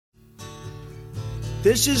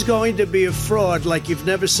This is going to be a fraud like you've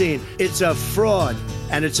never seen. It's a fraud,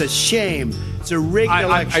 and it's a shame. It's a rigged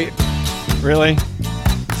election. Really?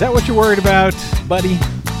 Is that what you're worried about, buddy?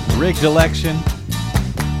 Rigged election?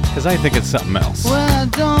 Because I think it's something else. Well, I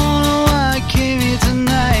don't know why I came here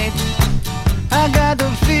tonight. I got the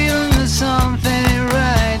feeling that something ain't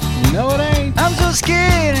right. No, it ain't. I'm so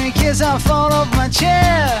scared in case I fall off my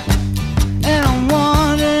chair. And I'm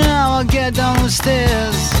wondering how I'll get down the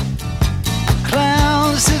stairs.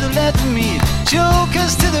 Clowns to the left of me,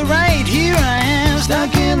 jokers to the right. Here I am,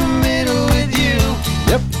 stuck in the middle with you.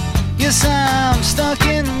 Yep. Yes, I'm stuck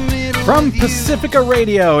in the middle From with you. Pacifica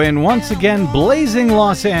Radio in once again blazing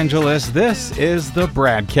Los Angeles, this is the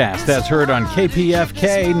BradCast. That's heard on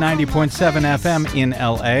KPFK 90.7 FM in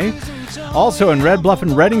LA. Also in Red Bluff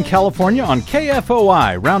and Redding, California on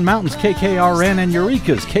KFOI, Round Mountains KKRN, and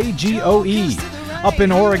Eureka's KGOE. Up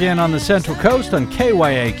in Oregon on the Central Coast on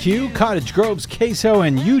KYAQ, Cottage Grove's KSO,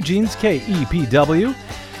 and Eugene's KEPW.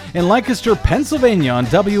 In Lancaster, Pennsylvania on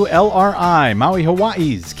WLRI, Maui,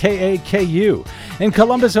 Hawaii's KAKU. In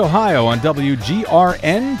Columbus, Ohio on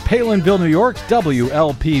WGRN, Palinville, New York's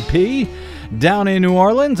WLPP. Down in New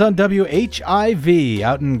Orleans on WHIV,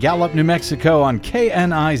 out in Gallup, New Mexico on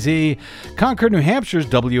KNIZ, Concord, New Hampshire's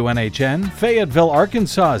WNHN, Fayetteville,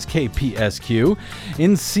 Arkansas's KPSQ,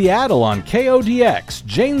 in Seattle on KODX,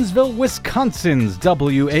 Janesville, Wisconsin's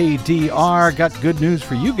WADR, got good news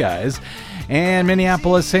for you guys, and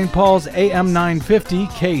Minneapolis, St. Paul's AM 950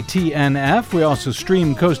 KTNF. We also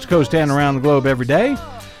stream coast to coast and around the globe every day.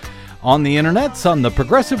 On the internets, on the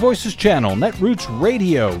Progressive Voices channel, Netroots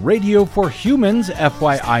Radio, Radio for Humans,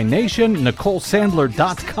 FYI Nation,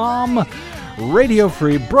 NicoleSandler.com, Radio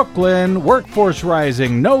Free Brooklyn, Workforce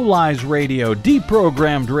Rising, No Lies Radio,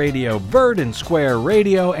 Deprogrammed Radio, Verdant Square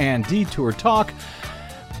Radio, and Detour Talk.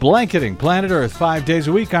 Blanketing planet Earth 5 days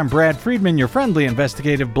a week. I'm Brad Friedman, your friendly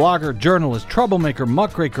investigative blogger, journalist, troublemaker,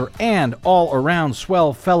 muckraker, and all-around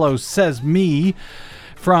swell fellow, says me.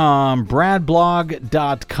 From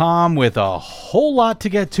bradblog.com with a whole lot to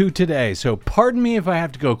get to today. So pardon me if I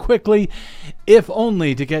have to go quickly, if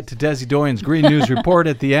only to get to Desi Doyen's Green News Report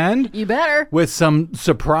at the end. You better. With some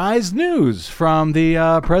surprise news from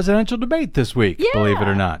the presidential debate this week, believe it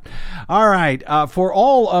or not. All right, for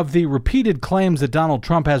all of the repeated claims that Donald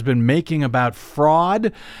Trump has been making about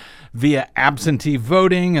fraud via absentee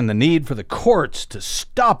voting and the need for the courts to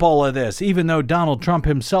stop all of this, even though Donald Trump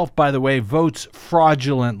himself, by the way, votes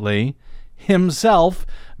fraudulently himself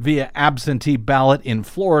via absentee ballot in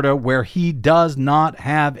Florida, where he does not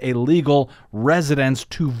have a legal residence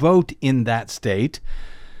to vote in that state.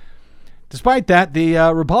 Despite that, the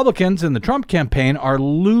Republicans in the Trump campaign are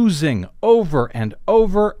losing over and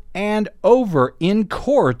over and over in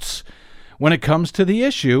courts when it comes to the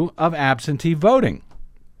issue of absentee voting.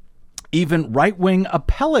 Even right-wing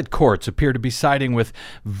appellate courts appear to be siding with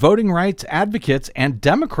voting rights advocates and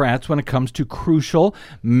Democrats when it comes to crucial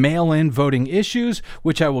mail-in voting issues,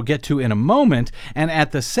 which I will get to in a moment. And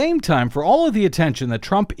at the same time, for all of the attention that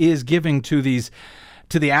Trump is giving to the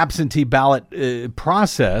absentee ballot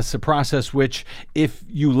process, a process which, if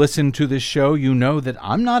you listen to this show, you know that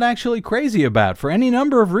I'm not actually crazy about for any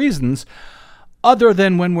number of reasons, other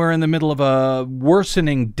than when we're in the middle of a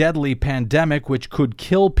worsening, deadly pandemic, which could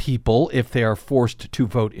kill people if they are forced to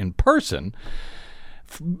vote in person.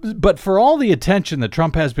 But for all the attention that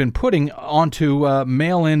Trump has been putting onto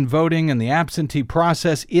mail-in voting and the absentee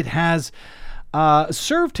process, it has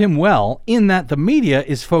served him well in that the media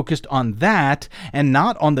is focused on that and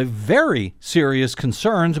not on the very serious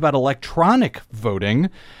concerns about electronic voting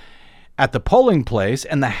at the polling place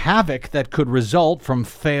and the havoc that could result from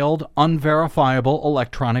failed, unverifiable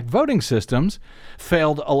electronic voting systems,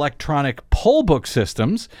 failed electronic poll book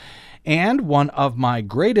systems, and one of my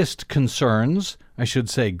greatest concerns, I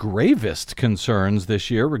should say gravest concerns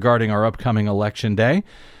this year regarding our upcoming election day,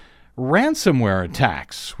 ransomware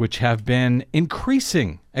attacks, which have been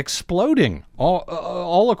increasing, exploding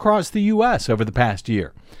all across the U.S. over the past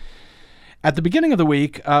year. At the beginning of the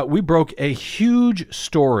week, we broke a huge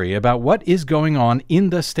story about what is going on in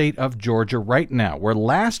the state of Georgia right now, where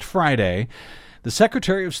last Friday, the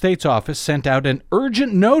Secretary of State's office sent out an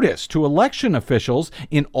urgent notice to election officials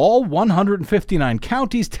in all 159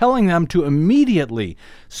 counties telling them to immediately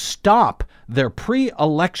stop their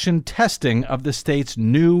pre-election testing of the state's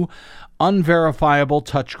new unverifiable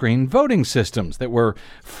touchscreen voting systems that were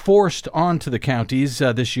forced onto the counties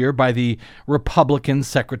this year by the Republican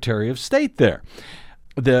Secretary of State there.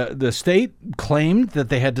 The state claimed that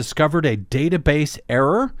they had discovered a database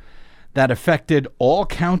error that affected all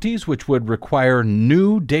counties, which would require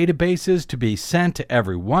new databases to be sent to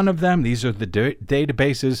every one of them. These are the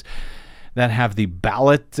databases that have the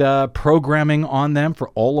ballot programming on them for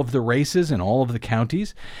all of the races in all of the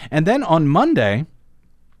counties. And then on Monday,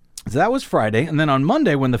 so that was Friday, and then on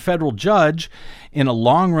Monday, when the federal judge, in a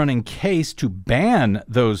long-running case to ban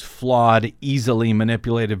those flawed, easily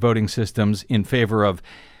manipulated voting systems in favor of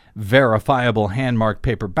verifiable hand-marked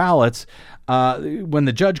paper ballots, when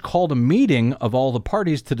the judge called a meeting of all the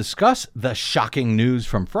parties to discuss the shocking news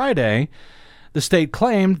from Friday, the state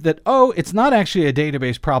claimed that, it's not actually a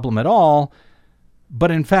database problem at all,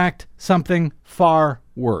 but in fact, something far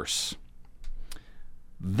worse.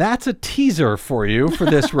 That's a teaser for you for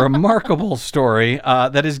this remarkable story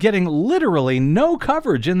that is getting literally no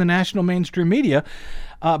coverage in the national mainstream media,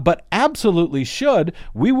 but absolutely should.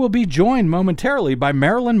 We will be joined momentarily by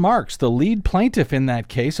Marilyn Marks, the lead plaintiff in that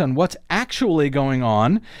case, on what's actually going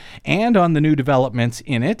on and on the new developments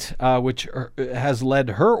in it, which has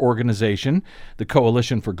led her organization, the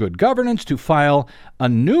Coalition for Good Governance, to file a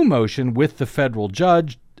new motion with the federal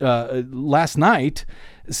judge last night,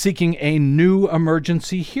 seeking a new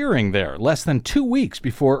emergency hearing there, less than 2 weeks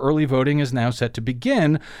before early voting is now set to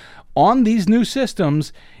begin on these new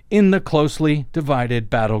systems in the closely divided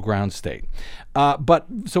battleground state. So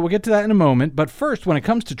we'll get to that in a moment. But first, when it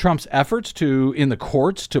comes to Trump's efforts in the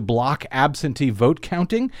courts to block absentee vote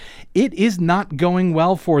counting, it is not going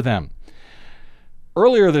well for them.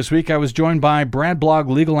 Earlier this week, I was joined by Brad blog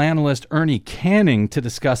legal analyst Ernie Canning to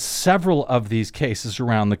discuss several of these cases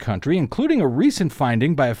around the country, including a recent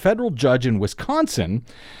finding by a federal judge in Wisconsin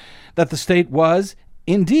that the state was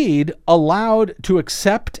indeed allowed to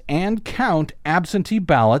accept and count absentee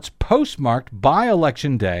ballots postmarked by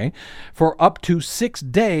Election Day for up to 6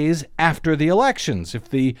 days after the elections. If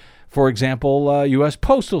for example, U.S.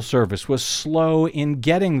 Postal Service was slow in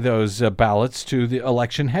getting those ballots to the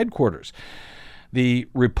election headquarters. The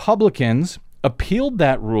Republicans appealed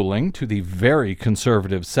that ruling to the very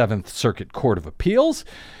conservative Seventh Circuit Court of Appeals,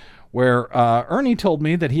 where Ernie told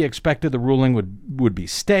me that he expected the ruling would be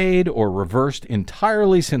stayed or reversed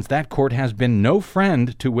entirely, since that court has been no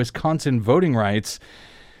friend to Wisconsin voting rights,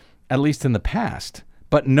 at least in the past.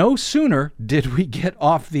 But no sooner did we get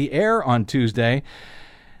off the air on Tuesday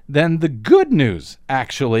than the good news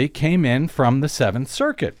actually came in from the Seventh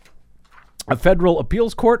Circuit. A federal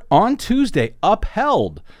appeals court on Tuesday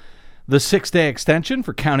upheld the 6-day extension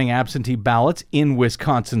for counting absentee ballots in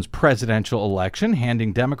Wisconsin's presidential election,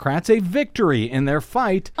 handing Democrats a victory in their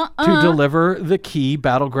fight to deliver the key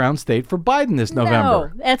battleground state for Biden this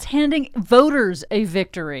November. No, that's handing voters a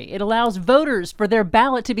victory. It allows voters for their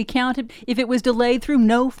ballot to be counted if it was delayed through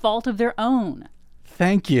no fault of their own.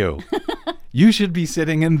 Thank you. You should be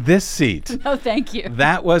sitting in this seat. No, thank you.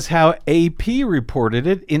 That was how AP reported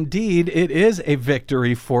it. Indeed, it is a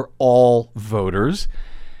victory for all voters.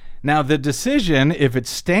 Now, the decision, if it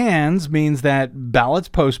stands, means that ballots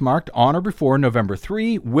postmarked on or before November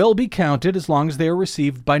 3 will be counted as long as they are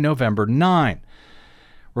received by November 9.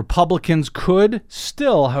 Republicans could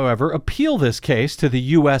still, however, appeal this case to the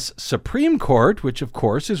U.S. Supreme Court, which, of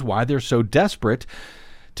course, is why they're so desperate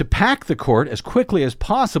to pack the court as quickly as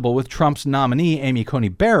possible with Trump's nominee, Amy Coney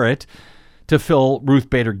Barrett, to fill Ruth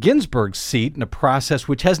Bader Ginsburg's seat in a process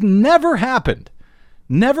which has never happened,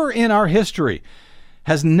 never in our history,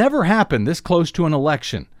 has never happened this close to an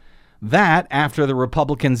election. That after the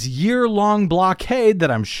Republicans' year-long blockade that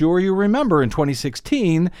I'm sure you remember in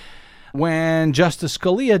 2016, when Justice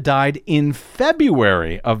Scalia died in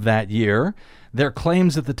February of that year. Their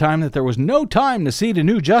claims at the time that there was no time to seat a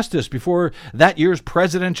new justice before that year's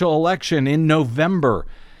presidential election in November.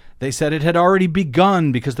 They said it had already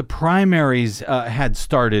begun because the primaries had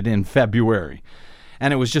started in February.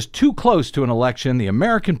 And it was just too close to an election. The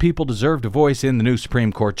American people deserved a voice in the new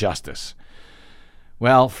Supreme Court justice.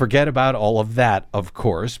 Well, forget about all of that, of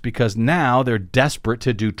course, because now they're desperate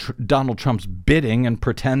to do Donald Trump's bidding and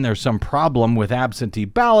pretend there's some problem with absentee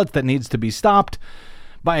ballots that needs to be stopped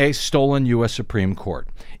by a stolen U.S. Supreme Court.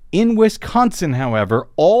 In Wisconsin, however,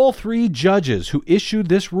 all 3 judges who issued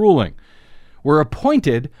this ruling were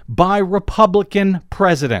appointed by Republican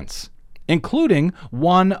presidents, including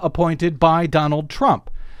one appointed by Donald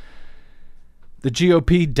Trump. The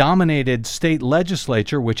GOP-dominated state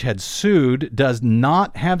legislature, which had sued, does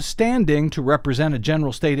not have standing to represent a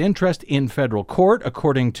general state interest in federal court,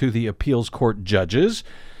 according to the appeals court judges.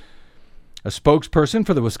 A spokesperson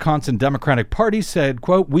for the Wisconsin Democratic Party said,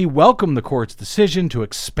 quote, "We welcome the court's decision to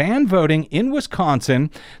expand voting in Wisconsin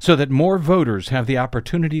so that more voters have the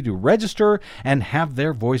opportunity to register and have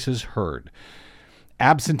their voices heard.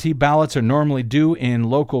 Absentee ballots are normally due in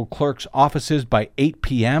local clerks' offices by 8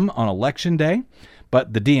 p.m. on Election Day,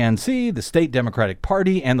 but the DNC, the State Democratic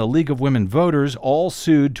Party, and the League of Women Voters all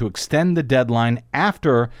sued to extend the deadline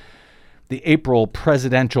after The April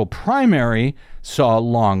presidential primary saw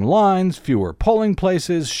long lines, fewer polling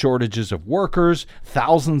places, shortages of workers,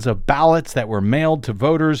 thousands of ballots that were mailed to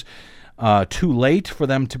voters too late for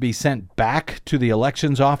them to be sent back to the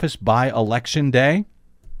elections office by Election Day.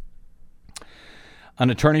 An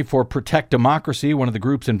attorney for Protect Democracy, one of the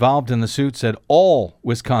groups involved in the suit, said all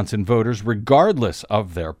Wisconsin voters, regardless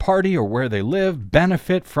of their party or where they live,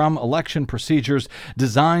 benefit from election procedures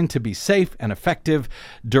designed to be safe and effective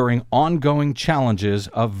during ongoing challenges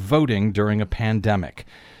of voting during a pandemic.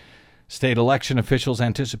 State election officials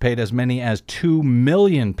anticipate as many as 2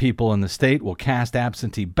 million people in the state will cast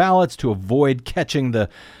absentee ballots to avoid catching the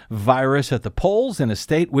virus at the polls in a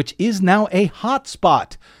state which is now a hot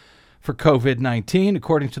spot for COVID-19,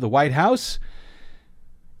 according to the White House,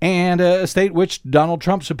 and a state which Donald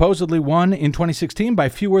Trump supposedly won in 2016 by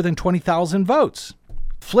fewer than 20,000 votes,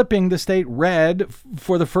 flipping the state red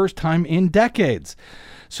for the first time in decades.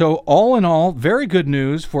 So all in all, very good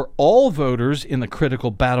news for all voters in the critical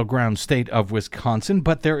battleground state of Wisconsin,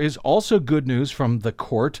 but there is also good news from the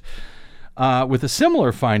court with a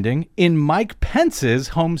similar finding in Mike Pence's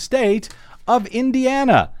home state of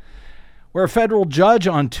Indiana, where a federal judge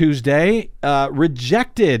on Tuesday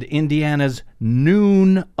rejected Indiana's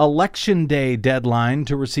noon Election Day deadline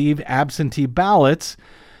to receive absentee ballots,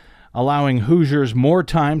 allowing Hoosiers more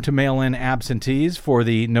time to mail in absentees for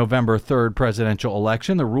the November 3rd presidential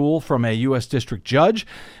election. The rule from a U.S. district judge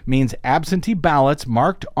means absentee ballots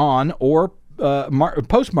marked on or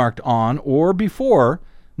postmarked on or before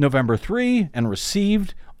November 3 and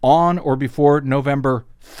received on or before November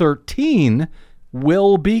 13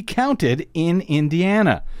 will be counted in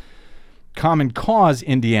Indiana. Common Cause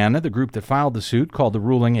Indiana, the group that filed the suit, called the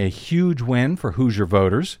ruling a huge win for Hoosier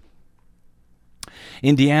voters.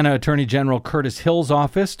 Indiana Attorney General Curtis Hill's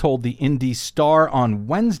office told the Indy Star on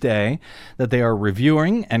Wednesday that they are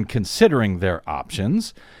reviewing and considering their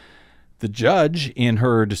options. The judge, in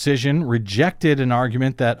her decision, rejected an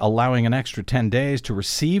argument that allowing an extra 10 days to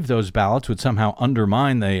receive those ballots would somehow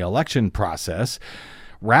undermine the election process.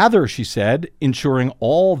 Rather, she said, ensuring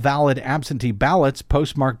all valid absentee ballots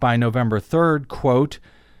postmarked by November 3rd, quote,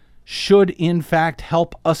 should in fact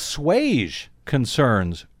help assuage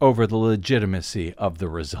concerns over the legitimacy of the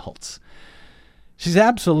results. She's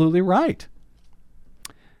absolutely right.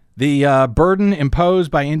 The burden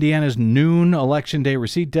imposed by Indiana's noon Election Day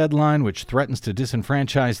receipt deadline, which threatens to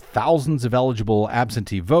disenfranchise thousands of eligible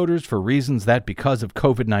absentee voters for reasons that, because of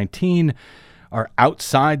COVID-19, are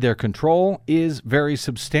outside their control, is very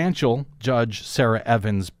substantial, Judge Sarah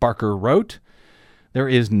Evans Barker wrote. There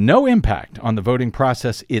is no impact on the voting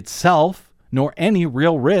process itself, nor any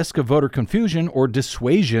real risk of voter confusion or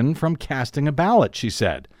dissuasion from casting a ballot, she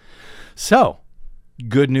said. So,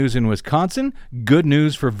 good news in Wisconsin, good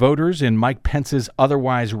news for voters in Mike Pence's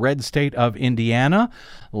otherwise red state of Indiana.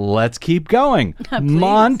 Let's keep going.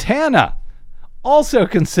 Montana, also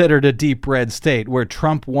considered a deep red state, where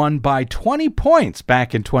Trump won by 20 points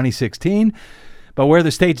back in 2016, but where the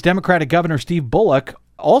state's Democratic Governor Steve Bullock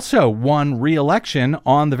also won re-election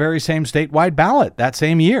on the very same statewide ballot that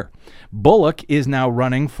same year. Bullock is now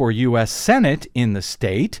running for U.S. Senate in the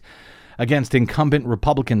state against incumbent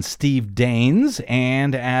Republican Steve Daines,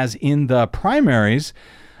 and as in the primaries,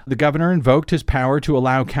 the governor invoked his power to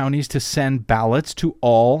allow counties to send ballots to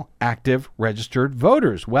all active registered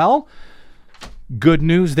voters. Well, good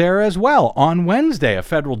news there as well. On Wednesday, a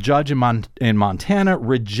federal judge in Montana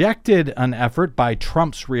rejected an effort by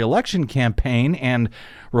Trump's re-election campaign and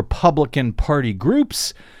Republican Party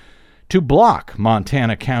groups to block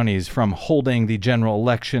Montana counties from holding the general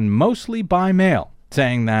election mostly by mail,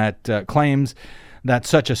 saying that claims that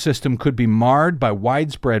such a system could be marred by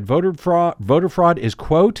widespread voter fraud is,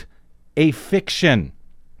 quote, a fiction.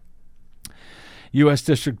 U.S.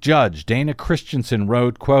 District Judge Dana Christensen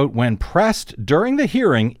wrote, quote, when pressed during the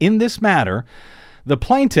hearing in this matter, the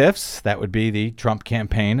plaintiffs, that would be the Trump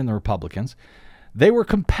campaign and the Republicans, they were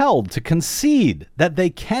compelled to concede that they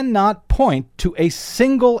cannot point to a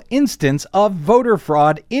single instance of voter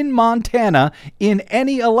fraud in Montana in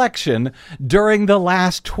any election during the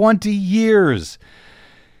last 20 years.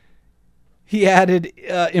 He added,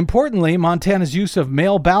 importantly, Montana's use of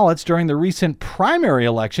mail ballots during the recent primary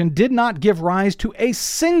election did not give rise to a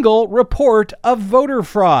single report of voter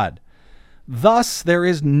fraud. Thus, there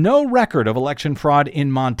is no record of election fraud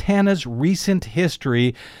in Montana's recent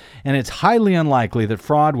history, and it's highly unlikely that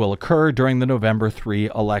fraud will occur during the November 3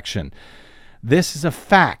 election. This is a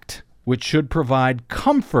fact which should provide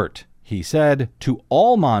comfort, he said, to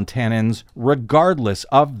all Montanans, regardless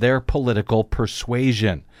of their political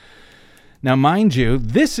persuasion. Now, mind you,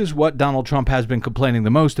 this is what Donald Trump has been complaining the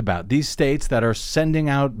most about. These states that are sending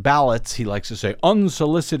out ballots, he likes to say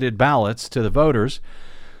unsolicited ballots to the voters.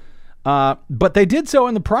 But they did so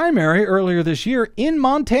in the primary earlier this year in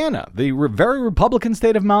Montana. The very Republican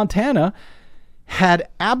state of Montana had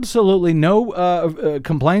absolutely no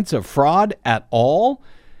complaints of fraud at all.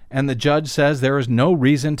 And the judge says there is no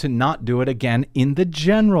reason to not do it again in the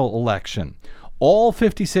general election. All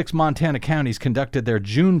 56 Montana counties conducted their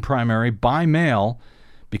June primary by mail.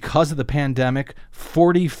 Because of the pandemic,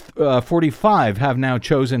 45 have now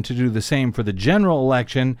chosen to do the same for the general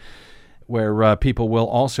election, where people will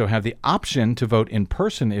also have the option to vote in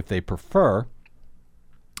person if they prefer.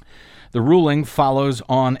 The ruling follows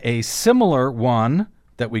on a similar one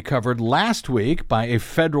that we covered last week by a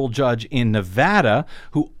federal judge in Nevada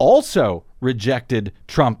who also rejected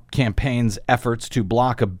Trump campaign's efforts to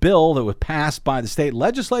block a bill that was passed by the state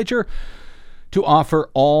legislature to offer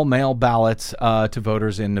all mail ballots to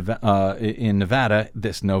voters in Nevada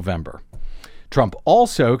this November. Trump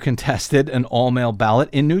also contested an all-mail ballot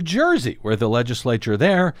in New Jersey, where the legislature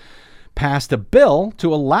there passed a bill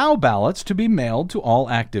to allow ballots to be mailed to all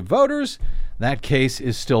active voters. That case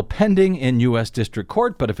is still pending in U.S. District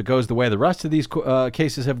Court, but if it goes the way the rest of these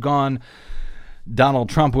cases have gone, Donald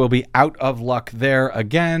Trump will be out of luck there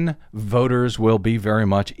again. Voters will be very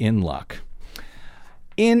much in luck.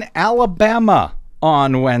 In Alabama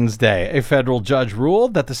on Wednesday, a federal judge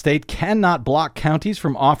ruled that the state cannot block counties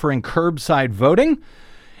from offering curbside voting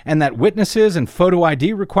and that witnesses and photo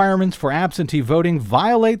ID requirements for absentee voting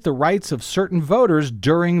violate the rights of certain voters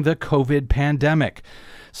during the COVID pandemic.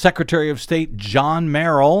 Secretary of State John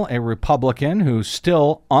Merrill, a Republican who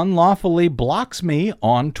still unlawfully blocks me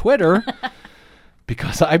on Twitter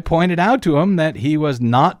because I pointed out to him that he was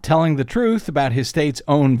not telling the truth about his state's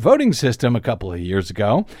own voting system a couple of years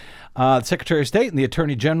ago. The Secretary of State and the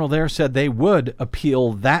Attorney General there said they would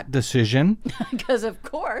appeal that decision. Because of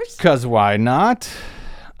course. Because why not?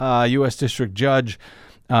 U.S. District Judge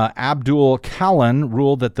Abdul Kalin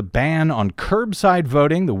ruled that the ban on curbside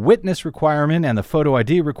voting, the witness requirement, and the photo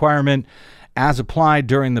ID requirement as applied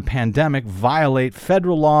during the pandemic violate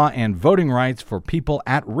federal law and voting rights for people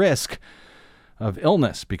at risk of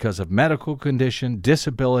illness because of medical condition,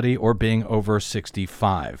 disability, or being over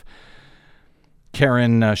 65.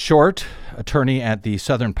 Karen Short, attorney at the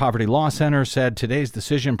Southern Poverty Law Center, said today's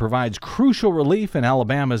decision provides crucial relief in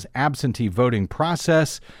Alabama's absentee voting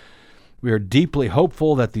process. We are deeply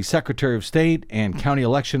hopeful that the Secretary of State and county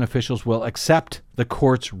election officials will accept the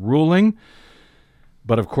court's ruling.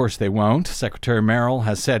 But of course they won't. Secretary Merrill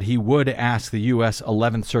has said he would ask the U.S.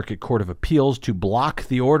 11th Circuit Court of Appeals to block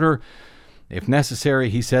the order. If necessary,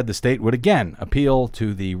 he said the state would again appeal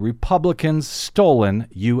to the Republicans' stolen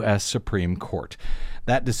U.S. Supreme Court.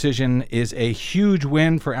 That decision is a huge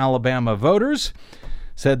win for Alabama voters,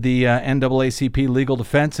 said the NAACP Legal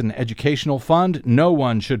Defense and Educational Fund. No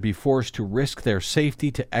one should be forced to risk their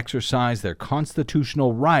safety to exercise their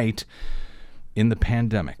constitutional right in the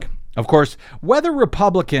pandemic. Of course, whether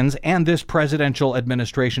Republicans and this presidential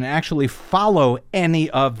administration actually follow any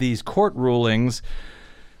of these court rulings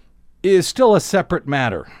is still a separate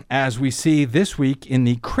matter, as we see this week in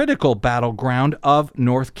the critical battleground of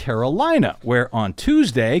North Carolina, where on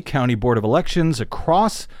Tuesday, County Board of Elections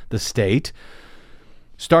across the state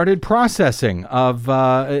started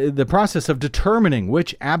the process of determining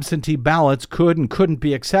which absentee ballots could and couldn't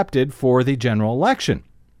be accepted for the general election.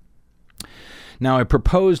 Now, a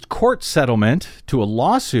proposed court settlement to a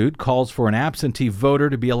lawsuit calls for an absentee voter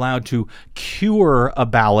to be allowed to cure a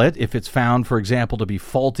ballot if it's found, for example, to be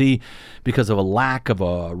faulty because of a lack of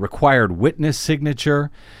a required witness signature.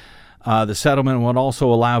 The settlement would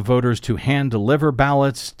also allow voters to hand deliver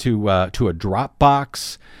ballots to a drop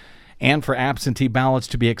box, and for absentee ballots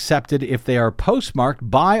to be accepted if they are postmarked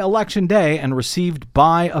by Election Day and received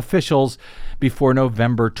by officials before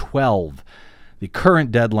November 12. The current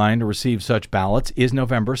deadline to receive such ballots is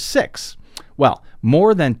November 6. Well,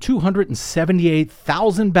 more than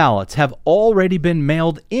 278,000 ballots have already been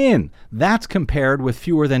mailed in. That's compared with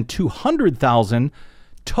fewer than 200,000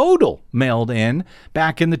 total mailed in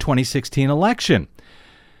back in the 2016 election.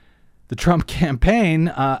 The Trump campaign,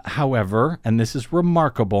 however, and this is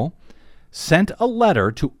remarkable, sent a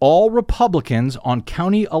letter to all Republicans on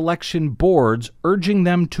county election boards urging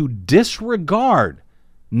them to disregard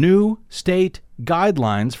new state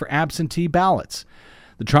guidelines for absentee ballots.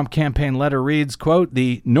 The Trump campaign letter reads, quote,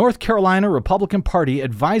 "The North Carolina Republican Party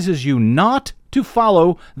advises you not to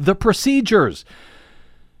follow the procedures.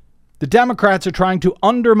 The Democrats are trying to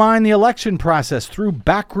undermine the election process through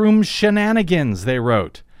backroom shenanigans," they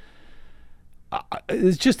wrote.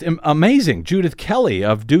 it's just amazing. Judith Kelly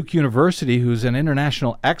of Duke University, who's an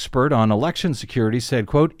international expert on election security, said,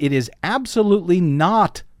 quote, "It is absolutely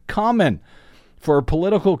not common for a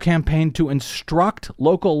political campaign to instruct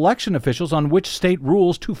local election officials on which state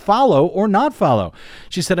rules to follow or not follow."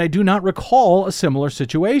 She said, "I do not recall a similar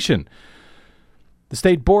situation." The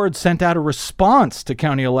state board sent out a response to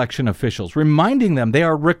county election officials, reminding them they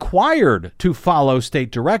are required to follow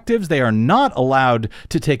state directives. They are not allowed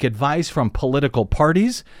to take advice from political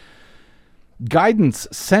parties. Guidance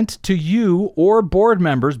sent to you or board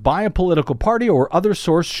members by a political party or other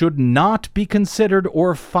source should not be considered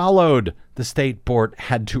or followed, the state board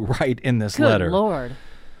had to write in this letter. Good Lord.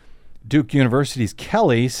 Duke University's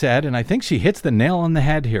Kelly said, and I think she hits the nail on the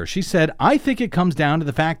head here. She said, "I think it comes down to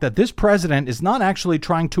the fact that this president is not actually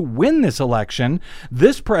trying to win this election.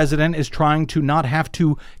 This president is trying to not have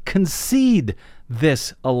to concede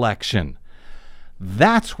this election.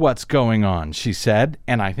 That's what's going on," she said,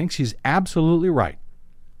 and I think she's absolutely right.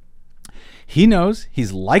 He knows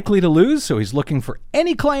he's likely to lose, so he's looking for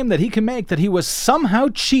any claim that he can make that he was somehow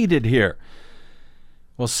cheated here.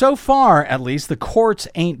 Well, so far, at least, the courts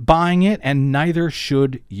ain't buying it, and neither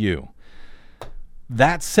should you.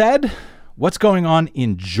 That said, what's going on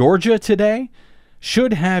in Georgia today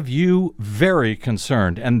should have you very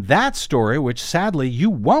concerned. And that story, which sadly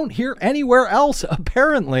you won't hear anywhere else,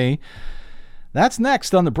 apparently, that's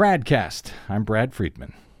next on the BradCast. I'm Brad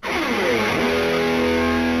Friedman.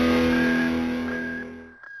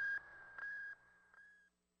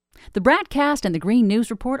 The BradCast and the Green News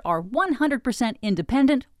Report are 100%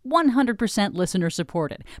 independent, 100%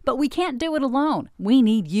 listener-supported. But we can't do it alone. We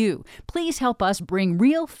need you. Please help us bring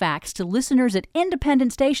real facts to listeners at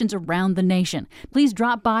independent stations around the nation. Please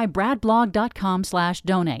drop by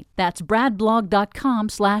bradblog.com/donate. That's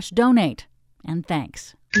bradblog.com/donate. And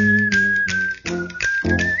thanks.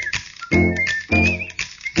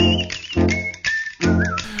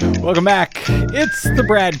 Welcome back. It's the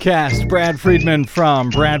BradCast. Brad Friedman from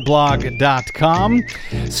bradblog.com.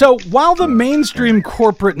 So while the mainstream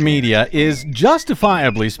corporate media is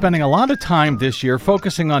justifiably spending a lot of time this year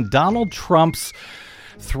focusing on Donald Trump's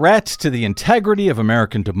threat to the integrity of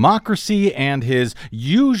American democracy and his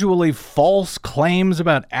usually false claims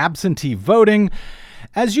about absentee voting,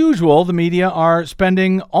 as usual, the media are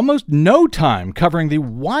spending almost no time covering the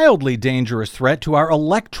wildly dangerous threat to our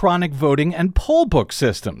electronic voting and poll book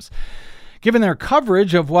systems. Given their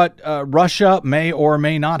coverage of what Russia may or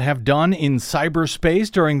may not have done in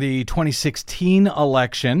cyberspace during the 2016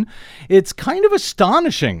 election, it's kind of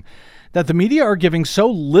astonishing that the media are giving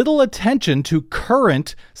so little attention to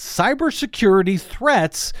current cybersecurity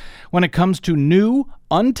threats when it comes to new,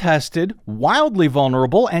 untested, wildly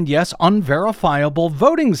vulnerable, and yes, unverifiable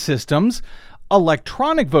voting systems,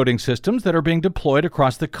 electronic voting systems that are being deployed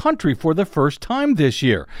across the country for the first time this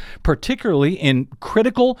year, particularly in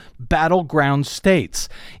critical battleground states,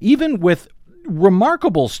 even with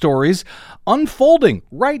remarkable stories unfolding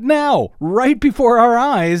right now, right before our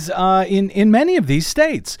eyes in many of these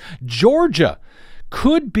states. Georgia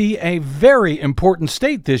could be a very important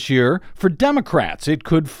state this year for Democrats. It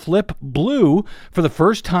could flip blue for the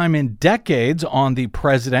first time in decades on the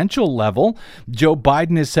presidential level. Joe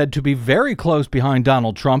Biden is said to be very close behind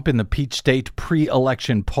Donald Trump in the Peach State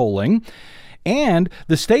pre-election polling. And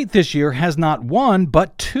the state this year has not one,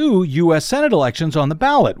 but two U.S. Senate elections on the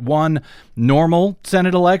ballot. One normal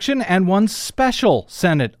Senate election and one special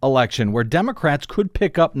Senate election, where Democrats could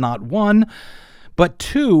pick up not one, but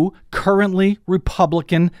two currently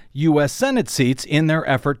Republican U.S. Senate seats in their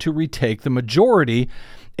effort to retake the majority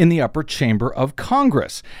in the upper chamber of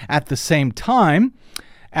Congress. At the same time,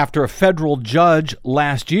 after a federal judge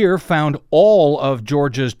last year found all of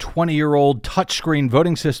Georgia's 20-year-old touchscreen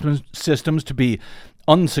voting systems to be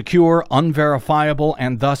unsecure, unverifiable,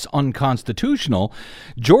 and thus unconstitutional,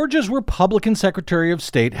 Georgia's Republican Secretary of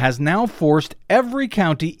State has now forced every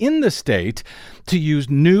county in the state to use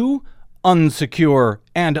new, unsecure,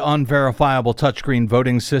 and unverifiable touchscreen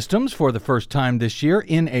voting systems for the first time this year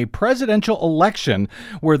in a presidential election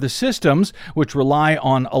where the systems, which rely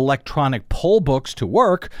on electronic poll books to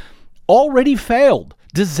work, already failed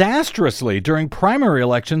disastrously during primary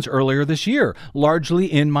elections earlier this year, largely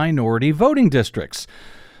in minority voting districts.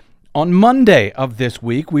 On Monday of this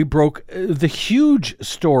week, we broke the huge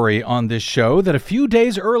story on this show that a few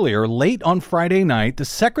days earlier, late on Friday night, the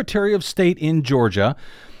Secretary of State in Georgia,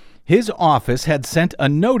 his office had sent a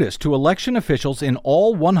notice to election officials in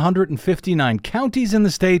all 159 counties in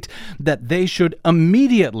the state that they should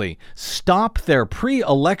immediately stop their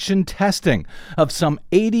pre-election testing of some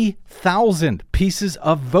 80,000 pieces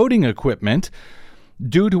of voting equipment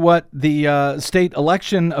due to what the state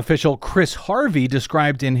election official Chris Harvey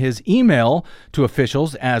described in his email to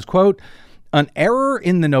officials as, quote, an error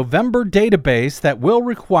in the November database that will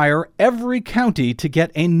require every county to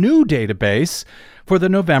get a new database for the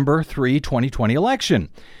November 3, 2020 election.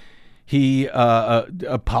 He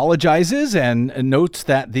apologizes and notes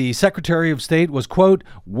that the Secretary of State was, quote,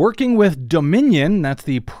 working with Dominion, that's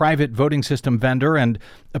the private voting system vendor and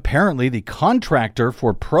apparently the contractor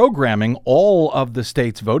for programming all of the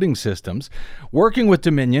state's voting systems, working with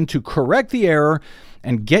Dominion to correct the error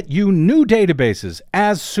and get you new databases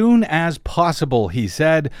as soon as possible, he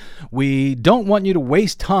said. We don't want you to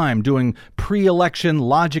waste time doing pre-election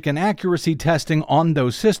logic and accuracy testing on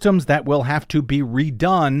those systems that will have to be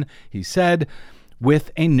redone, he said,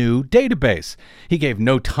 with a new database. He gave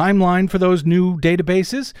no timeline for those new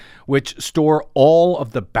databases, which store all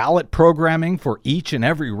of the ballot programming for each and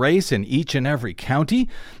every race in each and every county,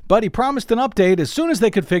 but he promised an update as soon as they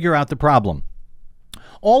could figure out the problem.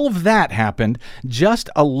 All of that happened just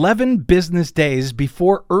 11 business days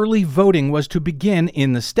before early voting was to begin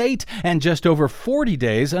in the state and just over 40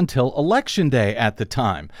 days until Election Day at the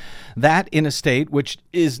time. That in a state which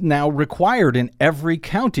is now required in every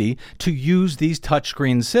county to use these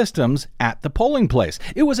touchscreen systems at the polling place.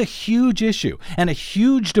 It was a huge issue and a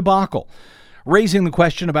huge debacle, raising the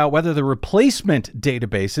question about whether the replacement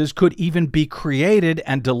databases could even be created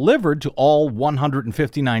and delivered to all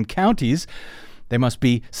 159 counties. They must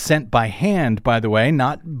be sent by hand, by the way,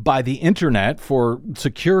 not by the internet for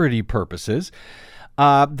security purposes.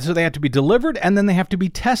 So they have to be delivered, and then they have to be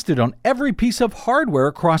tested on every piece of hardware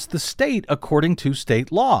across the state according to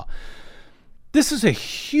state law. This is a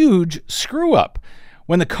huge screw-up.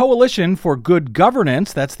 When the Coalition for Good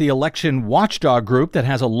Governance, that's the election watchdog group that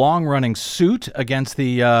has a long-running suit against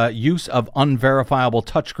the use of unverifiable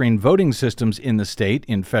touchscreen voting systems in the state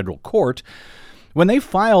in federal court, when they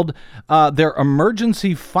filed their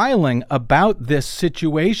emergency filing about this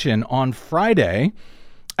situation on Friday,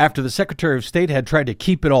 after the Secretary of State had tried to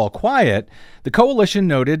keep it all quiet, the coalition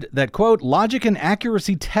noted that, quote, logic and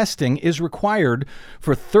accuracy testing is required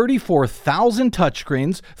for 34,000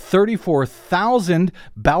 touchscreens, 34,000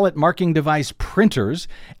 ballot marking device printers,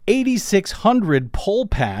 8,600 poll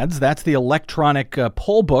pads, that's the electronic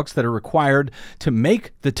poll books that are required to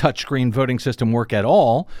make the touchscreen voting system work at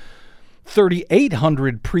all,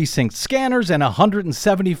 3,800 precinct scanners, and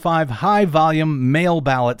 175 high-volume mail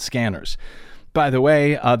ballot scanners. By the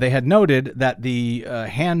way, they had noted that the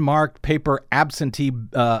hand-marked paper absentee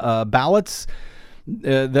ballots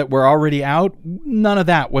that were already out, none of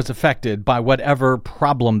that was affected by whatever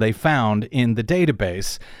problem they found in the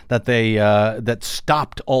database that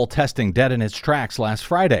stopped all testing dead in its tracks last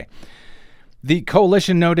Friday. The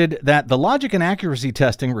coalition noted that the logic and accuracy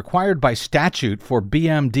testing required by statute for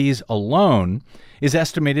BMDs alone is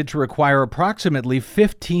estimated to require approximately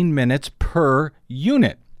 15 minutes per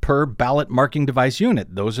unit, per ballot marking device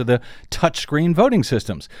unit. Those are the touchscreen voting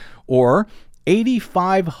systems, or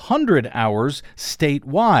 8,500 hours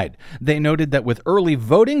statewide. They noted that with early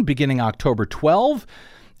voting beginning October 12,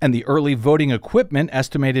 and the early voting equipment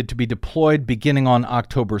estimated to be deployed beginning on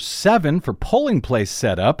October 7 for polling place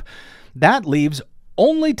setup, that leaves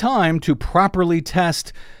only time to properly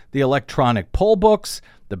test the electronic poll books,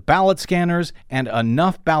 the ballot scanners, and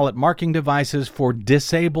enough ballot marking devices for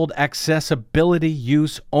disabled accessibility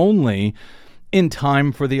use only in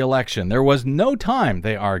time for the election. There was no time,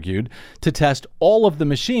 they argued, to test all of the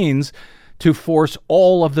machines to force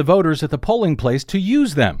all of the voters at the polling place to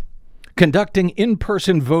use them. Conducting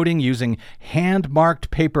in-person voting using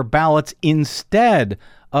hand-marked paper ballots instead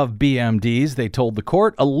of BMDs, they told the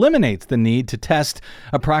court, eliminates the need to test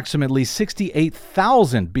approximately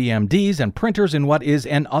 68,000 BMDs and printers in what is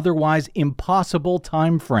an otherwise impossible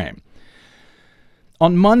time frame.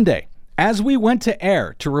 On Monday, as we went to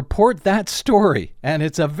air to report that story, and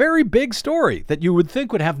it's a very big story that you would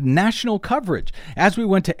think would have national coverage, as we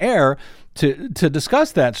went to air to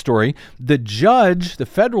discuss that story, the judge, the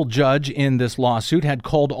federal judge in this lawsuit, had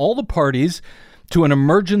called all the parties to an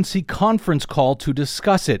emergency conference call to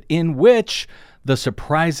discuss it, in which the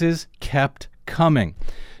surprises kept coming.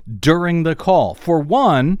 During the call, for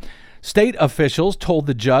one, state officials told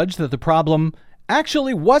the judge that the problem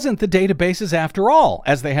actually wasn't the databases after all,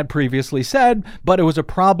 as they had previously said, but it was a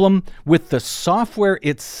problem with the software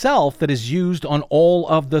itself that is used on all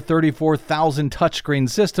of the 34,000 touchscreen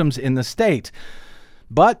systems in the state.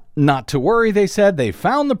 But not to worry, they said. They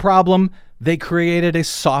found the problem. They created a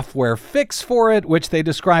software fix for it, which they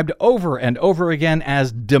described over and over again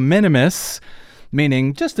as de minimis.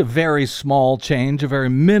 meaning just a very small change, a very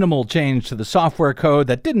minimal change to the software code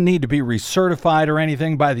that didn't need to be recertified or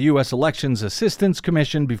anything by the U.S. Elections Assistance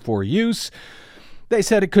Commission before use. They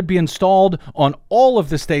said it could be installed on all of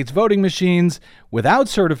the state's voting machines without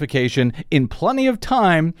certification in plenty of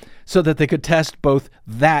time so that they could test both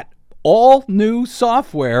that all new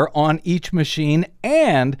software on each machine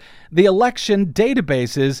and the election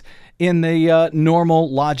databases in the normal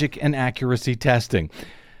logic and accuracy testing.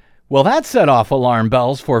 Well, that set off alarm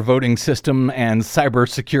bells for voting system and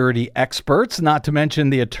cybersecurity experts, not to mention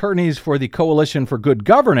the attorneys for the Coalition for Good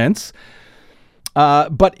Governance.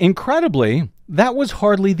 But incredibly, that was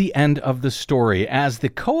hardly the end of the story, as the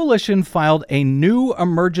coalition filed a new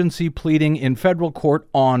emergency pleading in federal court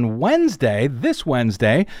on this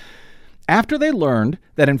Wednesday, after they learned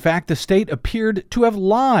that, in fact, the state appeared to have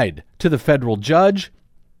lied to the federal judge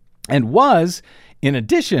and was, in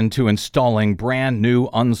addition to installing brand new,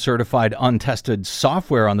 uncertified, untested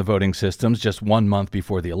software on the voting systems just 1 month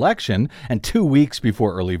before the election and 2 weeks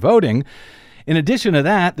before early voting, in addition to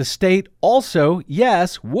that, the state also,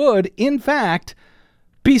 would, in fact,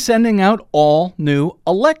 be sending out all new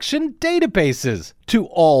election databases to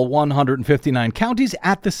all 159 counties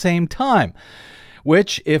at the same time,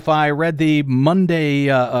 which, if I read the Monday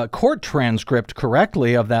court transcript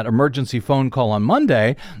correctly of that emergency phone call on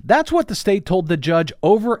Monday, that's what the state told the judge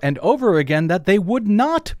over and over again that they would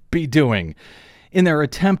not be doing in their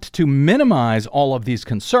attempt to minimize all of these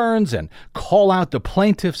concerns and call out the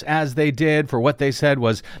plaintiffs as they did for what they said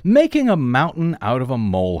was making a mountain out of a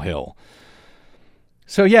molehill.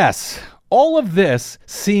 So yes, all of this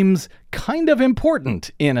seems kind of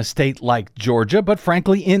important in a state like Georgia, but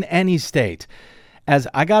frankly in any state. As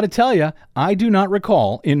I got to tell you, I do not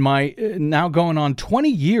recall in my now going on 20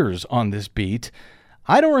 years on this beat,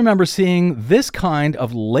 I don't remember seeing this kind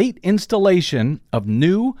of late installation of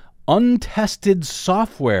new untested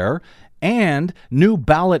software and new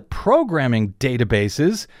ballot programming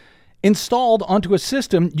databases installed onto a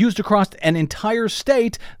system used across an entire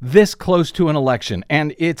state this close to an election.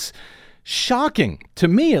 And it's shocking, to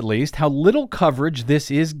me at least, how little coverage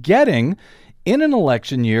this is getting in an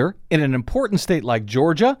election year in an important state like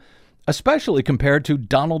Georgia, especially compared to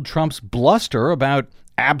Donald Trump's bluster about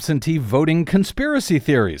absentee voting conspiracy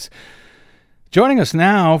theories. Joining us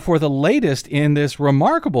now for the latest in this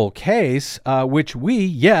remarkable case, which we,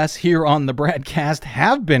 here on the BradCast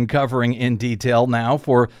have been covering in detail now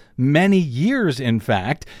for many years, in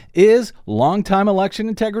fact, is longtime election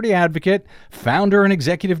integrity advocate, founder and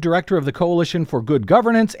executive director of the Coalition for Good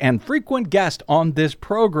Governance, and frequent guest on this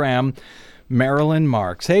program, Marilyn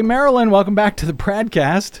Marks. Hey, Marilyn, welcome back to the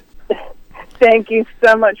BradCast. Thank you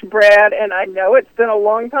so much, Brad. And I know it's been a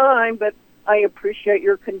long time, but I appreciate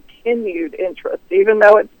your continued interest, even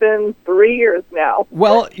though it's been 3 years now.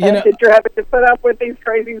 Well, that you're having to put up with these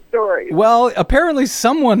crazy stories. Well, apparently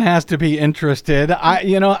someone has to be interested.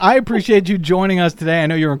 I appreciate you joining us today. I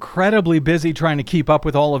know you're incredibly busy trying to keep up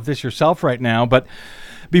with all of this yourself right now, but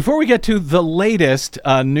before we get to the latest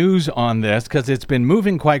news on this, because it's been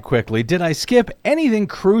moving quite quickly, did I skip anything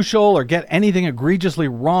crucial or get anything egregiously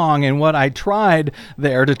wrong in what I tried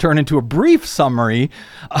there to turn into a brief summary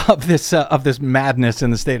of this madness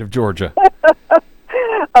in the state of Georgia?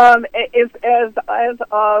 As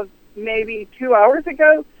of maybe 2 hours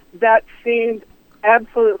ago, that seemed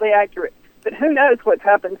absolutely accurate. But who knows what's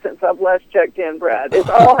happened since I've last checked in, Brad. It's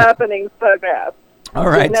all happening so fast. All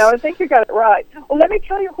right. No, I think you got it right. Well, let me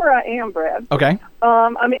tell you where I am, Brad. Okay.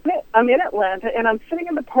 I'm in Atlanta, and I'm sitting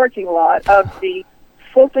in the parking lot of the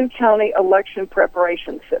Fulton County Election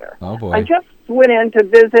Preparation Center. Oh, boy. I just went in to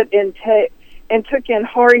visit and took in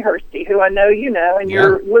Hari Hursty, who I know you know and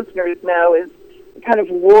your listeners know is kind of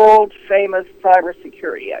world-famous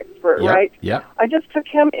cybersecurity expert, right? Yeah. I just took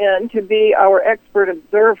him in to be our expert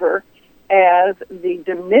observer as the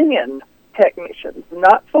Dominion technicians,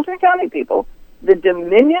 not Fulton County people. The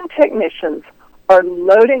Dominion technicians are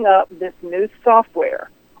loading up this new software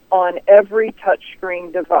on every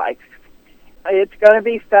touchscreen device. It's going to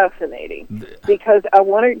be fascinating because I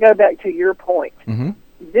want to go back to your point. Mm-hmm.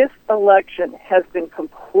 This election has been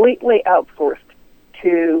completely outsourced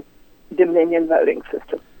to Dominion voting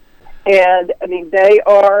system. And, they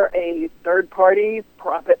are a third-party,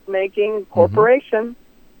 profit-making corporation,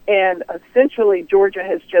 and essentially Georgia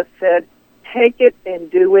has just said, take it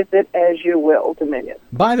and do with it as you will, Dominion.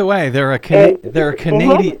 By the way, they're a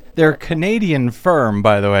Canadian firm,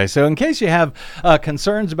 by the way. So in case you have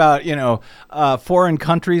concerns about, foreign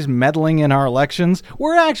countries meddling in our elections,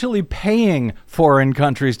 we're actually paying foreign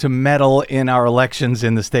countries to meddle in our elections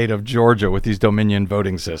in the state of Georgia with these Dominion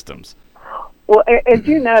voting systems. Well, as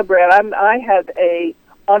you know, Brad, I have a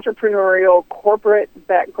entrepreneurial corporate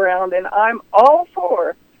background, and I'm all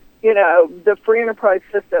for, the free enterprise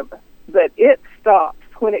system, but it stops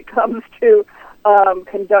when it comes to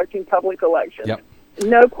conducting public elections. Yep.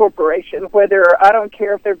 No corporation, whether, I don't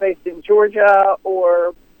care if they're based in Georgia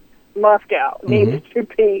or Moscow, needs to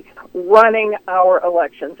be running our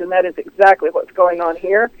elections, and that is exactly what's going on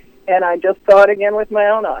here, and I just saw it again with my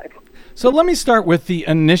own eyes. So let me start with the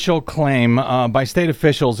initial claim by state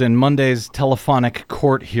officials in Monday's telephonic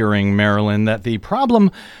court hearing, Marilyn, that the problem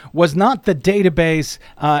was not the database,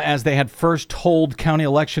 as they had first told county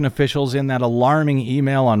election officials in that alarming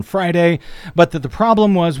email on Friday, but that the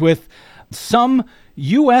problem was with some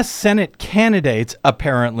U.S. Senate candidates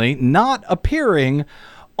apparently not appearing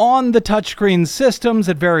on the touchscreen systems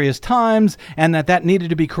at various times, and that needed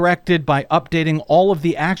to be corrected by updating all of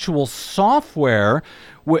the actual software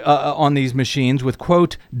on these machines with,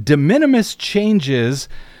 quote, de minimis changes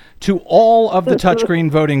to all of the touchscreen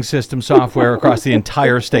voting system software across the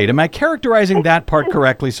entire state. Am I characterizing that part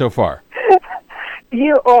correctly so far?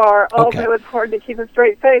 You are, okay. Although it's hard to keep a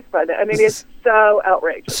straight face by that. I mean, it's so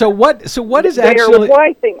outrageous. So what is They're actually... They're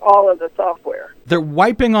wiping all of the software. They're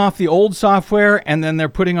wiping off the old software, and then they're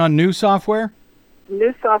putting on new software?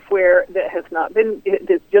 New software that has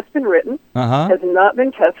just been written, has not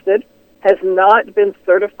been tested, has not been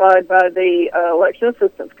certified by the Election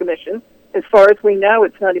Assistance Commission. As far as we know,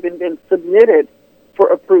 it's not even been submitted for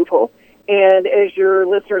approval. And as your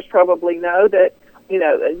listeners probably know, that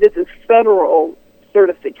this is federal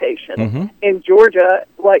certification. And Georgia,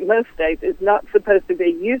 like most states, is not supposed to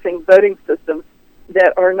be using voting systems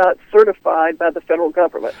that are not certified by the federal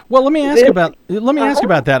government. Well, let me ask about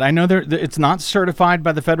that. I know it's not certified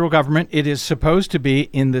by the federal government. It is supposed to be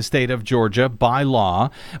in the state of Georgia by law.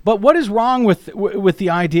 But what is wrong with the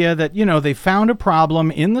idea that they found a problem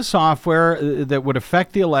in the software that would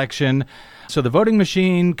affect the election? So the voting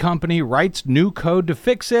machine company writes new code to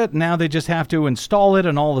fix it. Now they just have to install it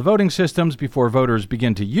on all the voting systems before voters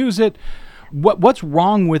begin to use it. What's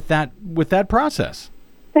wrong with that process?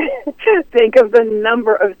 Think of the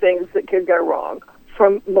number of things that could go wrong,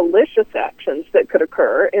 from malicious actions that could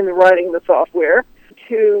occur in writing the software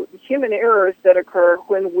to human errors that occur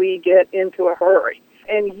when we get into a hurry.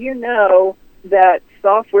 And that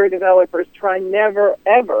software developers try never,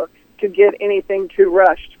 ever to get anything too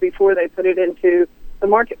rushed before they put it into the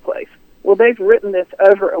marketplace. Well, they've written this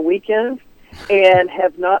over a weekend and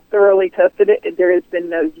have not thoroughly tested it. There has been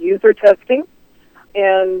no user testing.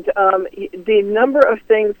 And the number of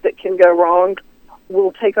things that can go wrong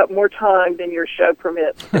will take up more time than your show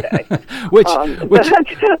permits today. which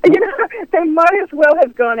they might as well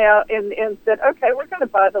have gone out and said, okay, we're going to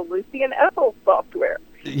buy the Lucy and Ethel software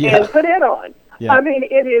and put it on. Yeah. I mean,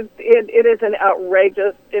 it is an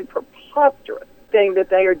outrageous and preposterous thing that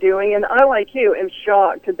they are doing, and I, like you, am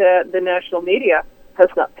shocked that the national media has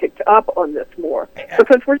not picked up on this more,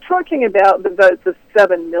 because we're talking about the votes of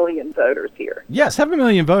 7 million voters here. Yeah, 7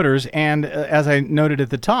 million voters, and as I noted at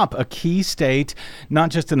the top, a key state, not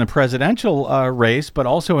just in the presidential race, but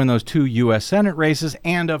also in those 2 U.S. Senate races,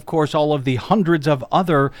 and, of course, all of the hundreds of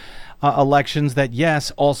other elections that, yes,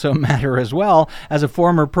 also matter as well. As a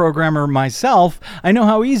former programmer myself, I know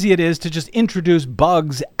how easy it is to just introduce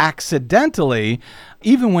bugs accidentally,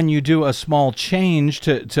 even when you do a small change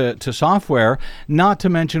to software, not to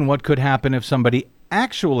mention what could happen if somebody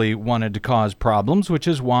actually wanted to cause problems, which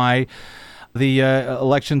is why the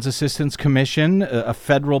Elections Assistance Commission, a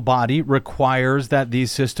federal body, requires that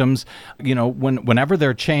these systems, whenever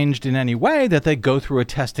they're changed in any way, that they go through a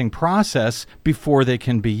testing process before they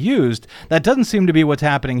can be used. That doesn't seem to be what's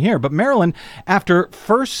happening here. But Marilyn, after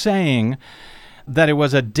first saying that it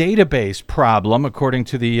was a database problem, according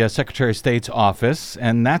to the Secretary of State's office,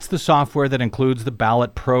 and that's the software that includes the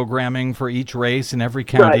ballot programming for each race in every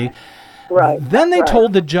county. Right. Then they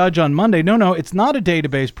told the judge on Monday, no, it's not a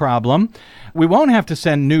database problem. We won't have to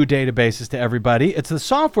send new databases to everybody. It's a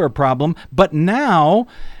software problem. But now,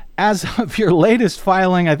 as of your latest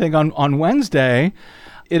filing, I think on Wednesday,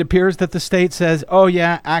 it appears that the state says, oh,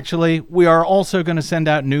 yeah, actually, we are also going to send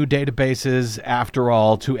out new databases after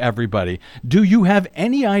all to everybody. Do you have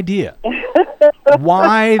any idea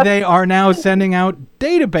why they are now sending out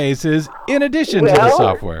databases in addition to the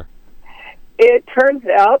software? It turns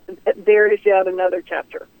out that there is yet another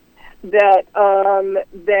chapter that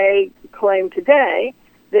they claim today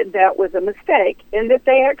that was a mistake, and that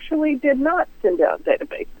they actually did not send out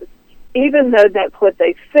databases, even though that's what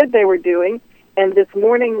they said they were doing. And this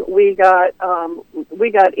morning we got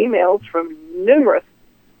emails from numerous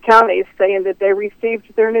counties saying that they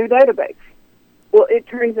received their new database. Well, it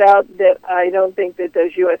turns out that I don't think that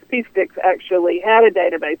those USB sticks actually had a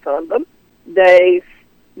database on them. They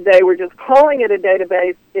they were just calling it a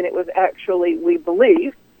database, and it was actually, we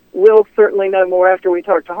believe, we'll certainly know more after we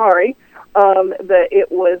talk to Hari, that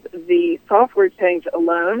it was the software change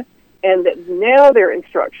alone, and that now their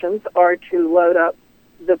instructions are to load up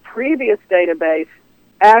the previous database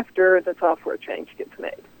after the software change gets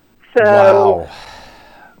made. So, wow.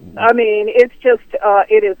 I mean, it's just,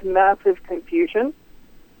 it is massive confusion,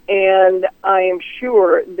 and I am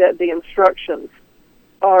sure that the instructions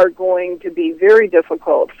are going to be very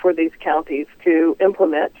difficult for these counties to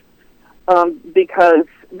implement because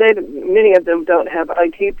many of them don't have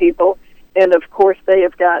IT people, and of course they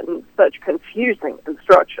have gotten such confusing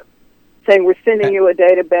instructions, saying we're sending you a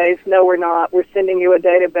database, no we're not, we're sending you a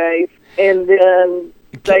database, and then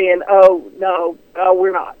saying, oh no,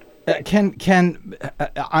 we're not.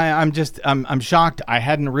 I'm shocked. I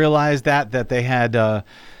hadn't realized that they had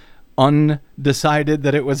undecided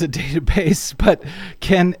that it was a database, but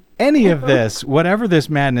can any of this, whatever this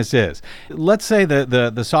madness is, let's say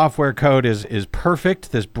the software code is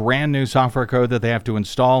perfect, this brand new software code that they have to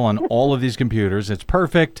install on all of these computers, it's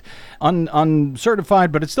perfect,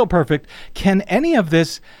 uncertified, but it's still perfect. Can any of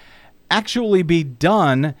this actually be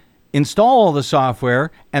done, install all the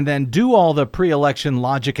software, and then do all the pre-election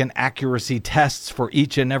logic and accuracy tests for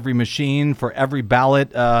each and every machine, for every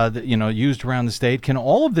ballot used around the state? Can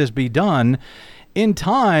all of this be done in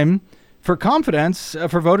time for confidence,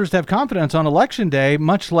 for voters to have confidence on Election Day,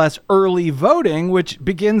 much less early voting, which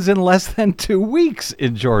begins in less than 2 weeks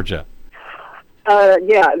in Georgia?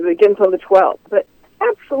 Yeah, it begins on the 12th, but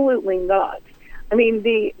absolutely not. I mean,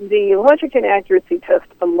 the logic and accuracy test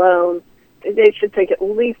alone, they should take at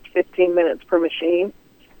least 15 minutes per machine.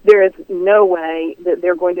 There is no way that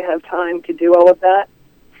they're going to have time to do all of that,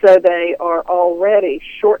 so they are already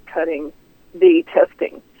shortcutting the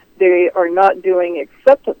testing. They are not doing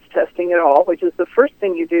acceptance testing at all, which is the first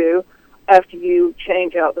thing you do after you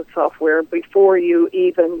change out the software before you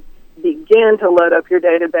even begin to load up your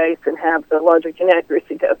database and have the logic and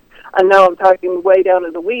accuracy test. I know I'm talking way down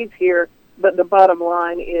in the weeds here, but the bottom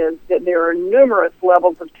line is that there are numerous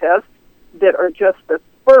levels of tests that are just the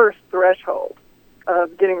first threshold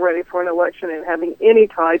of getting ready for an election and having any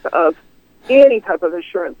type of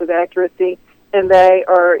assurance of accuracy, and they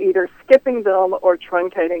are either skipping them or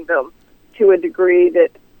truncating them to a degree that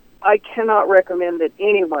I cannot recommend that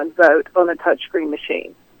anyone vote on a touchscreen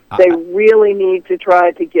machine. They really need to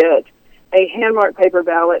try to get a hand-marked paper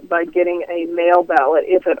ballot by getting a mail ballot,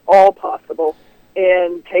 if at all possible,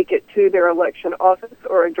 and take it to their election office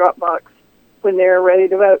or a drop box when they're ready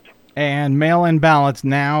to vote. And mail-in ballots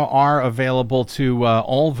now are available to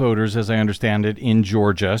all voters, as I understand it, in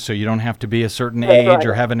Georgia. So you don't have to be a certain age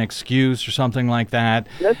or have an excuse or something like that.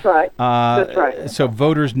 That's right. That's right. So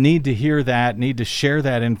voters need to hear that, need to share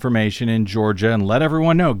that information in Georgia and let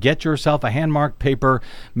everyone know. Get yourself a hand-marked paper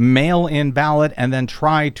mail-in ballot and then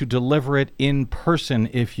try to deliver it in person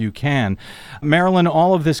if you can. Marilyn,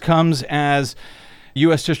 all of this comes as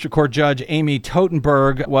U.S. District Court Judge Amy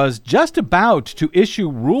Totenberg was just about to issue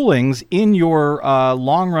rulings in your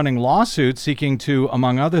long-running lawsuit seeking to,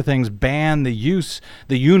 among other things, ban the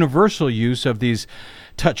universal use of these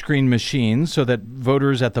touchscreen machines so that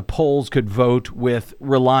voters at the polls could vote with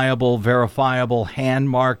reliable, verifiable,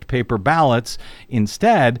 hand-marked paper ballots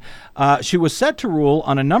instead. She was set to rule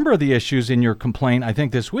on a number of the issues in your complaint, I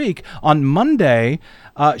think, this week. On Monday,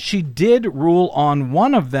 she did rule on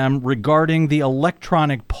one of them regarding the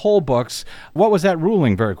electronic poll books. What was that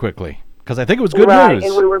ruling, very quickly? Because I think it was good news.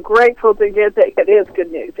 And we were grateful to get that. It is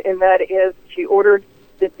good news, and that is she ordered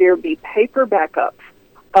that there be paper backups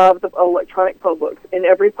of the electronic poll books in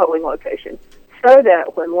every polling location, so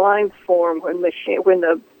that when lines form, when the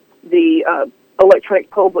electronic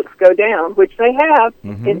poll books go down, which they have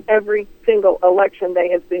in every single election they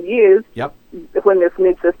have been used. Yep. When this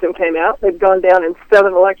new system came out, they've gone down in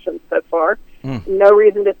 7 elections so far. No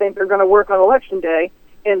reason to think they're going to work on Election Day.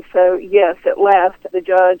 And so, yes, at last, the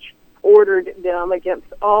judge ordered them, against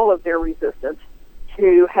all of their resistance,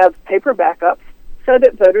 to have paper backups so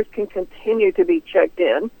that voters can continue to be checked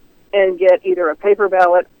in and get either a paper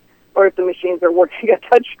ballot or, if the machines are working, a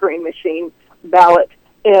touchscreen machine ballot,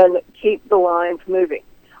 and keep the lines moving.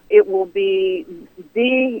 It will be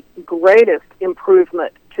the greatest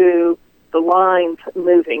improvement to the lines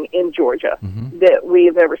moving in Georgia that we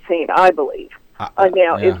have ever seen, I believe.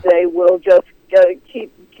 If they will just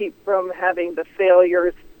keep from having the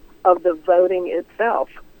failures of the voting itself.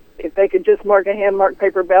 If they could just mark a hand-marked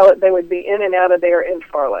paper ballot, they would be in and out of there in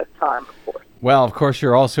far less time, of course. Well, of course,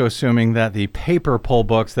 you're also assuming that the paper poll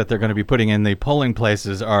books that they're going to be putting in the polling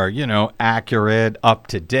places are, accurate, up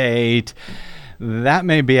to date. That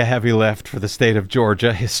may be a heavy lift for the state of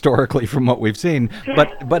Georgia historically, from what we've seen,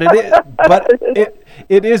 but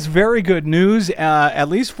it is very good news, at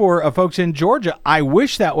least for folks in Georgia. I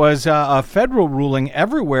wish that was a federal ruling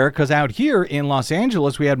everywhere, because out here in Los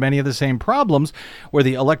Angeles, we had many of the same problems where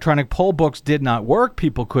the electronic poll books did not work.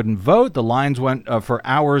 People couldn't vote. The lines went for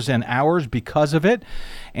hours and hours because of it.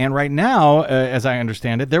 And right now, as I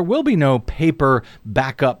understand it, there will be no paper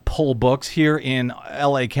backup poll books here in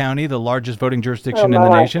L.A. County, the largest voting jurisdiction in the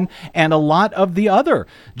nation, and a lot of the other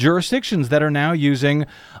jurisdictions that are now using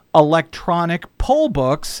electronic poll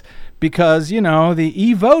books because, the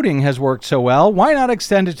e-voting has worked so well. Why not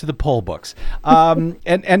extend it to the poll books?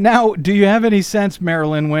 And now, do you have any sense,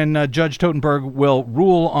 Marilyn, when Judge Totenberg will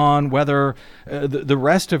rule on whether the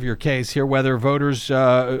rest of your case here, whether voters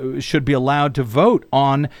should be allowed to vote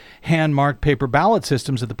on hand-marked paper ballot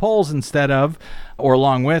systems at the polls instead of, or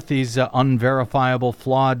along with, these unverifiable,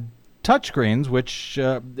 flawed touchscreens, which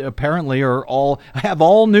apparently have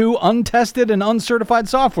all new, untested, and uncertified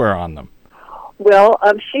software on them? Well,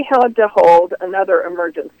 she had to hold another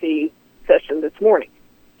emergency session this morning,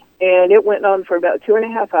 and it went on for about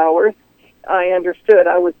 2.5 hours. I understood,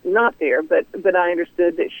 I was not there, but I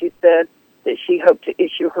understood that she said that she hoped to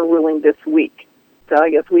issue her ruling this week. So I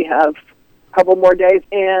guess we have a couple more days,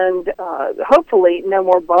 and hopefully no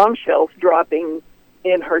more bombshells dropping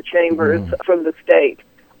in her chambers from the state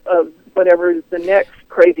of whatever is the next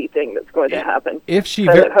crazy thing that's going to happen. If she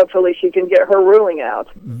hopefully she can get her ruling out.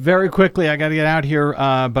 Very quickly, I got to get out here,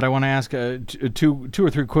 but I want to ask two or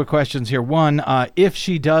three quick questions here. One, if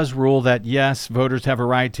she does rule that, yes, voters have a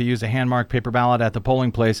right to use a hand-marked paper ballot at the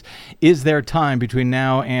polling place, is there time between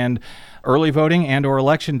now and early voting and or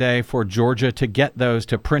election day for Georgia to get those,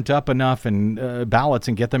 to print up enough and ballots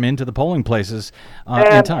and get them into the polling places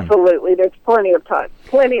in time? Absolutely. There's plenty of time,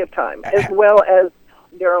 as well as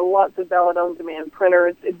there are lots of ballot-on-demand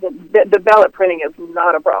printers. The ballot printing is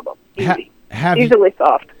not a problem. Easily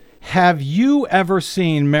solved. Have you ever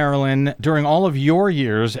seen, Marilyn, during all of your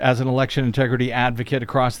years as an election integrity advocate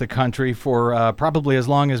across the country for probably as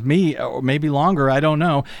long as me, or maybe longer, I don't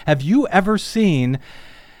know, have you ever seen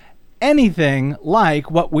anything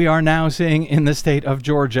like what we are now seeing in the state of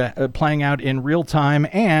Georgia playing out in real time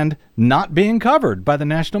and not being covered by the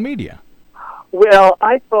national media? Well,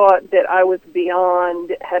 I thought that I was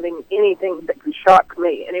beyond having anything that could shock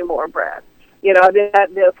me anymore, Brad. I've been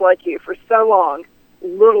at this like you for so long.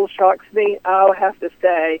 Little shocks me. I'll have to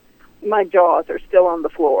say my jaws are still on the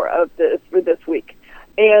floor for this week.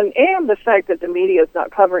 And the fact that the media is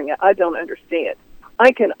not covering it, I don't understand.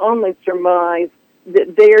 I can only surmise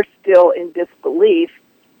that they're still in disbelief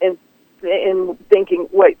and in thinking,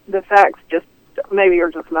 wait, the facts just maybe are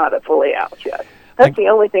just not fully out yet. That's the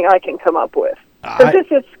only thing I can come up with. But this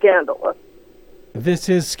is scandalous. This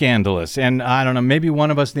is scandalous. And I don't know, maybe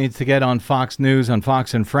one of us needs to get on Fox News, on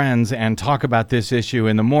Fox and Friends, and talk about this issue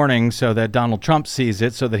in the morning so that Donald Trump sees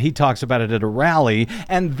it, so that he talks about it at a rally,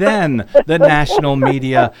 and then the national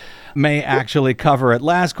media may actually cover it.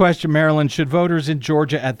 Last question, Marilyn. Should voters in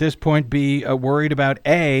Georgia at this point be worried about,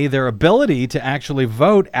 A, their ability to actually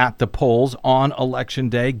vote at the polls on Election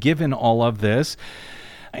Day, given all of this?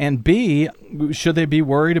 And B, should they be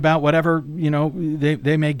worried about whatever,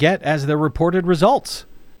 they may get as their reported results?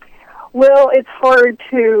 Well, it's hard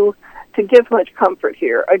to give much comfort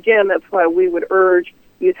here. Again, that's why we would urge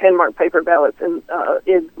use hand-marked paper ballots and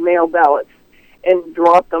mail ballots and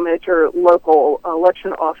drop them at your local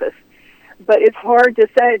election office. But it's hard to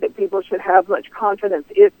say that people should have much confidence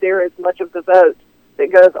if there is much of the vote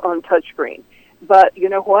that goes on touchscreen. But you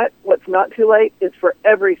know what? What's not too late is for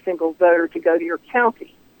every single voter to go to your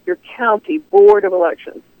county board of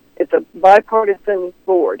elections. It's a bipartisan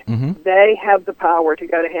board. Mm-hmm. They have the power to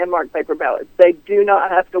go to hand-marked paper ballots. They do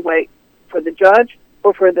not have to wait for the judge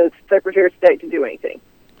or for the Secretary of State to do anything.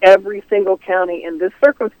 Every single county in this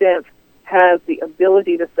circumstance has the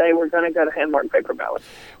ability to say we're going to go to hand-marked paper ballots.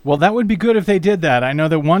 Well, that would be good if they did that. I know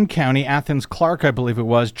that one county, Athens-Clarke, I believe it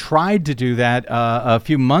was, tried to do that a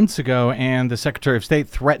few months ago, and the Secretary of State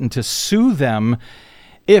threatened to sue them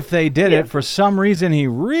if they did it. For some reason, he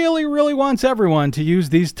really, really wants everyone to use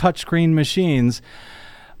these touchscreen machines.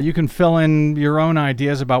 You can fill in your own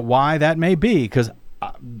ideas about why that may be, because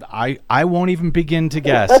I won't even begin to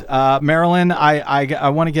guess. Marilyn, I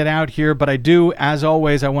want to get out here, but I do, as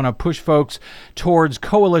always, I want to push folks towards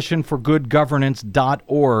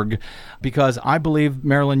coalitionforgoodgovernance.org, because I believe,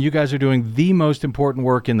 Marilyn, you guys are doing the most important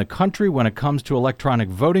work in the country when it comes to electronic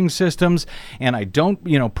voting systems. And I don't,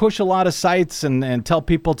 push a lot of sites and tell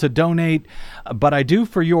people to donate, but I do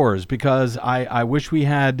for yours, because I wish we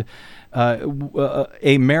had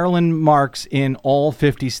a Marilyn Marks in all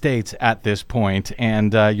 50 states at this point,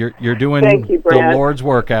 and you're doing the Lord's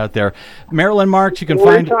work out there. Marilyn Marks,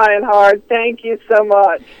 We're trying hard. Thank you so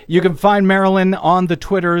much. You can find Marilyn on the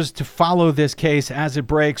Twitters to follow this case as it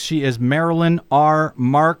breaks. She is Marilyn R.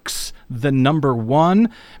 Marks, the number 1.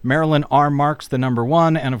 Marilyn R. Marks, the number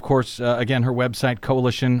 1. And, of course, again, her website,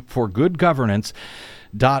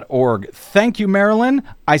 coalitionforgoodgovernance.org. Thank you, Marilyn.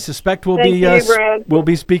 I suspect we'll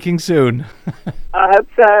be speaking soon. I hope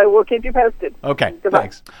so. We'll keep you posted. Okay, Goodbye.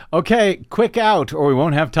 thanks. Okay, quick out, or we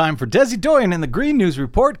won't have time for Desi Doyen and the Green News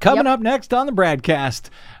Report coming up next on the BradCast.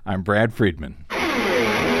 I'm Brad Friedman.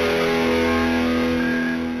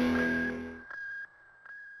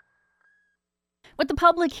 What the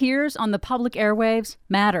public hears on the public airwaves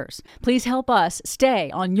matters. Please help us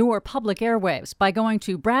stay on your public airwaves by going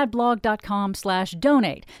to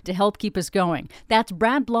bradblog.com/donate to help keep us going. That's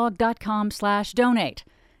bradblog.com/donate.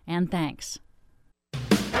 And thanks.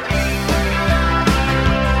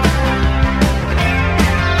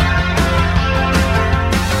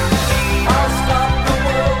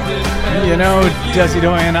 You know, Desi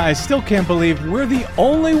Doyen, I still can't believe we're the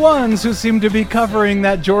only ones who seem to be covering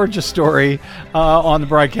that Georgia story on the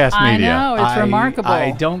broadcast media. I know, it's remarkable.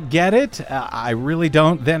 I don't get it. I really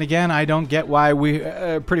don't. Then again, I don't get why we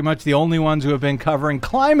pretty much the only ones who have been covering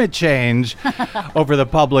climate change over the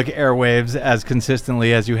public airwaves as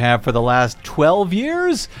consistently as you have for the last 12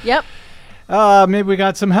 years. Yep. Maybe we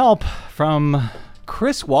got some help from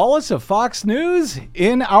Chris Wallace of Fox News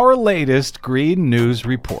in our latest Green News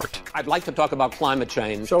Report. I'd like to talk about climate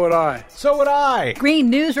change. So would I. So would I. Green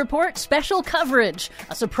News Report special coverage.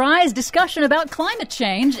 A surprise discussion about climate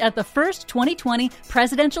change at the first 2020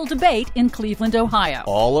 presidential debate in Cleveland, Ohio.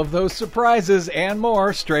 All of those surprises and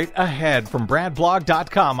more straight ahead from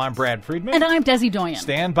BradBlog.com. I'm Brad Friedman. And I'm Desi Doyen.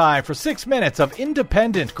 Stand by for 6 minutes of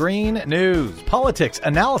independent green news, politics,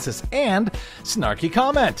 analysis, and snarky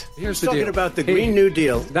comment. Here's the deal. About the Green New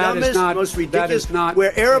Deal. That is not, most ridiculous, that is not,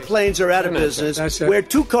 where airplanes are out of business, where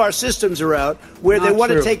two-car systems are out, where they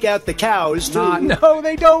want to take out the cows, too. No,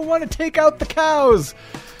 they don't want to take out the cows.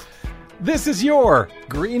 This is your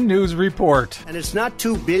Green News Report. And it's not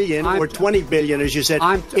 $2 billion or $20 billion, as you said.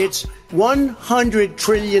 It's $100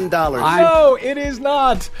 trillion. No, it is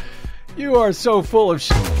not. You are so full of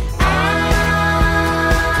shit.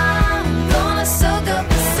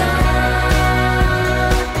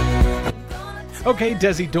 Okay,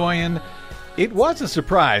 Desi Doyen, it was a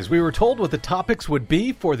surprise. We were told what the topics would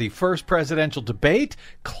be for the first presidential debate.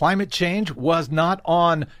 Climate change was not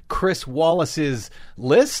on Chris Wallace's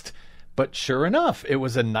list. But sure enough, it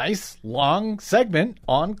was a nice, long segment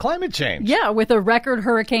on climate change. Yeah, with a record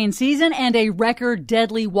hurricane season and a record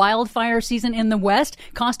deadly wildfire season in the West,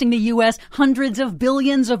 costing the U.S. hundreds of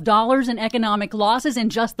billions of dollars in economic losses in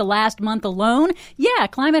just the last month alone. Yeah,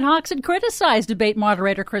 climate hawks had criticized debate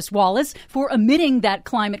moderator Chris Wallace for omitting that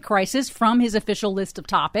climate crisis from his official list of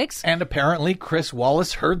topics. And apparently Chris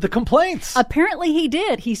Wallace heard the complaints. Apparently he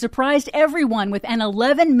did. He surprised everyone with an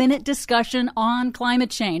 11-minute discussion on climate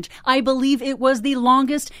change. I believe it was the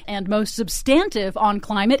longest and most substantive on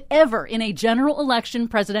climate ever in a general election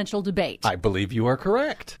presidential debate. I believe you are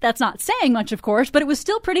correct. That's not saying much, of course, but it was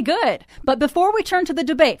still pretty good. But before we turn to the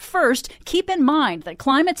debate, first, keep in mind that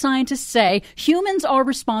climate scientists say humans are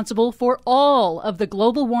responsible for all of the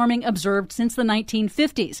global warming observed since the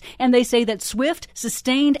 1950s. And they say that swift,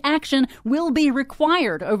 sustained action will be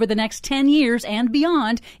required over the next 10 years and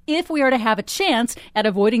beyond if we are to have a chance at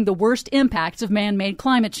avoiding the worst impacts of man-made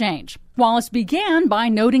climate change. Wallace began by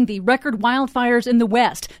noting the record wildfires in the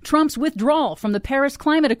West, Trump's withdrawal from the Paris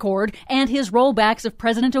Climate Accord, and his rollbacks of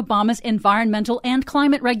President Obama's environmental and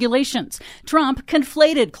climate regulations. Trump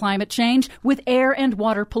conflated climate change with air and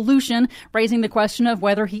water pollution, raising the question of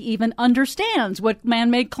whether he even understands what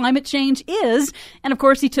man-made climate change is. And of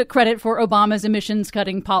course, he took credit for Obama's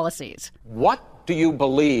emissions-cutting policies. What do you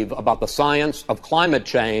believe about the science of climate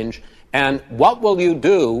change, and what will you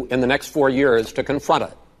do in the next 4 years to confront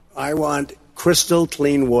it? I want crystal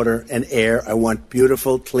clean water and air. I want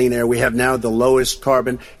beautiful, clean air. We have now the lowest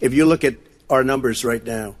carbon. If you look at our numbers right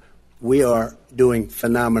now, we are doing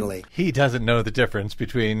phenomenally. He doesn't know the difference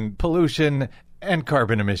between pollution and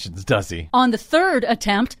carbon emissions, does he? On the third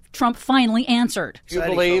attempt, Trump finally answered. Do you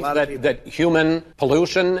believe that human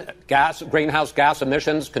pollution, greenhouse gas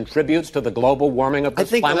emissions contributes to the global warming of this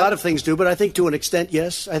planet? I think a lot of things do, but I think to an extent,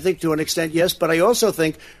 yes. But I also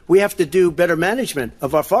think we have to do better management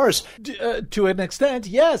of our forests. To an extent,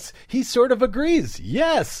 yes. He sort of agrees,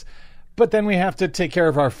 yes. But then we have to take care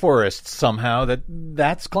of our forests somehow.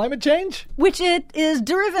 That's climate change? Which it is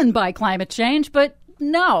driven by climate change, but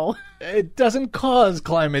no. It doesn't cause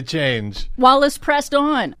climate change. Wallace pressed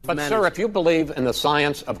on. But, sir, if you believe in the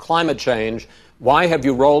science of climate change, why have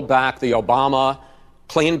you rolled back the Obama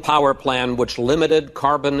Clean Power Plan, which limited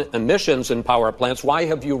carbon emissions in power plants? Why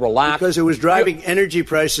have you relaxed? Because it was driving energy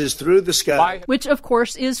prices through the sky. Which, of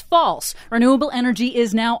course, is false. Renewable energy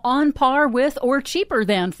is now on par with or cheaper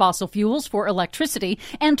than fossil fuels for electricity,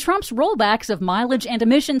 and Trump's rollbacks of mileage and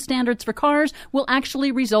emission standards for cars will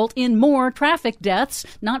actually result in more traffic deaths,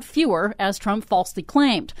 not fewer, as Trump falsely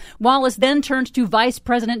claimed. Wallace then turned to Vice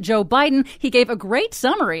President Joe Biden. He gave a great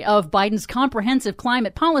summary of Biden's comprehensive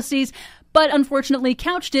climate policies, but unfortunately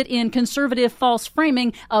couched it in conservative false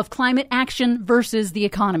framing of climate action versus the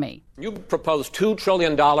economy. You propose $2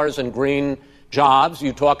 trillion in green jobs.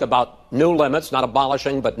 You talk about new limits, not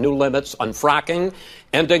abolishing, but new limits on fracking,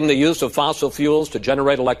 ending the use of fossil fuels to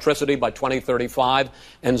generate electricity by 2035,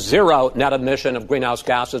 and zero net emission of greenhouse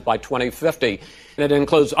gases by 2050. And it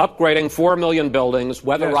includes upgrading 4 million buildings,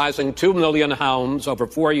 weatherizing 2 million homes over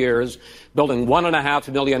 4 years, building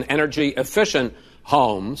 1.5 million energy-efficient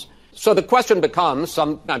homes. So the question becomes,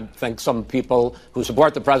 I think some people who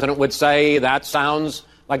support the president would say that sounds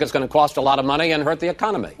like it's going to cost a lot of money and hurt the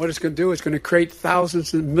economy. What it's going to do is going to create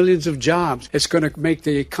thousands and millions of jobs. It's going to make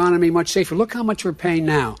the economy much safer. Look how much we're paying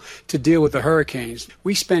now to deal with the hurricanes.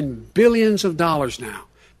 We spend billions of dollars now,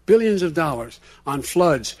 billions of dollars on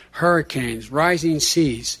floods, hurricanes, rising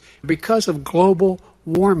seas because of global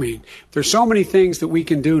warming. There's so many things that we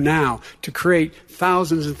can do now to create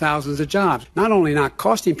thousands and thousands of jobs. Not only not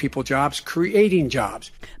costing people jobs, creating jobs.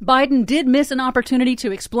 Biden did miss an opportunity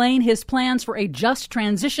to explain his plans for a just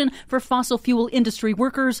transition for fossil fuel industry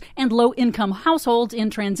workers and low-income households in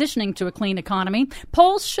transitioning to a clean economy.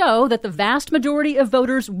 Polls show that the vast majority of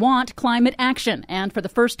voters want climate action. And for the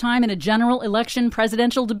first time in a general election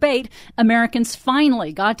presidential debate, Americans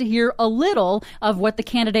finally got to hear a little of what the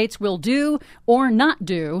candidates will do or not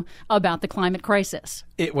do about the climate crisis.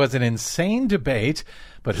 It was an insane debate,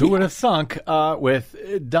 but who would have thunk with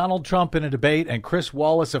Donald Trump in a debate and Chris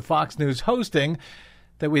Wallace of Fox News hosting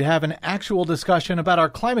that we'd have an actual discussion about our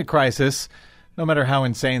climate crisis, no matter how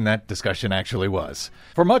insane that discussion actually was.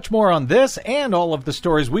 For much more on this and all of the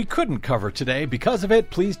stories we couldn't cover today because of it,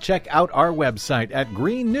 please check out our website at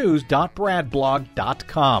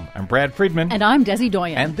greennews.bradblog.com. I'm Brad Friedman. And I'm Desi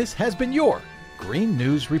Doyen. And this has been your Green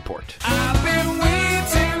News Report. I've been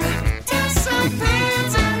waiting, disappointed.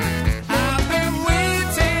 I've been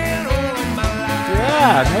waiting all my life.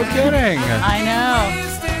 Yeah, no kidding. I know.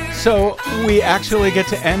 So we actually get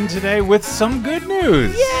to end today with some good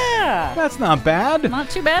news. Yeah. That's not bad.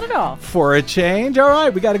 Not too bad at all. For a change. All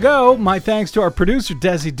right, we got to go. My thanks to our producer,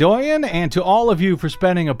 Desi Doyen, and to all of you for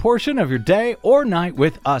spending a portion of your day or night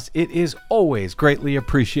with us. It is always greatly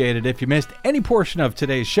appreciated. If you missed any portion of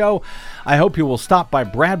today's show, I hope you will stop by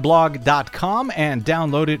bradblog.com and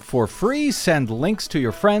download it for free. Send links to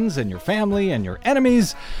your friends and your family and your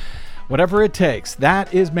enemies. Whatever it takes,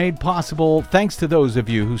 that is made possible thanks to those of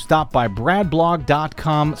you who stop by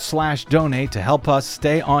bradblog.com/donate to help us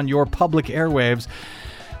stay on your public airwaves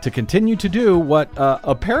to continue to do what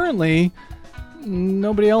apparently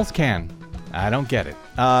nobody else can. I don't get it.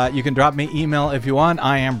 You can drop me email if you want.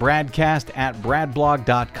 I am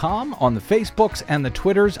bradcast@bradblog.com. On the Facebooks and the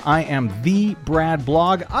Twitters, I am the Brad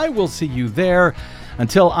Blog. I will see you there.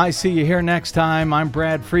 Until I see you here next time, I'm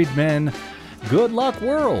Brad Friedman. Good luck,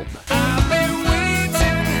 world.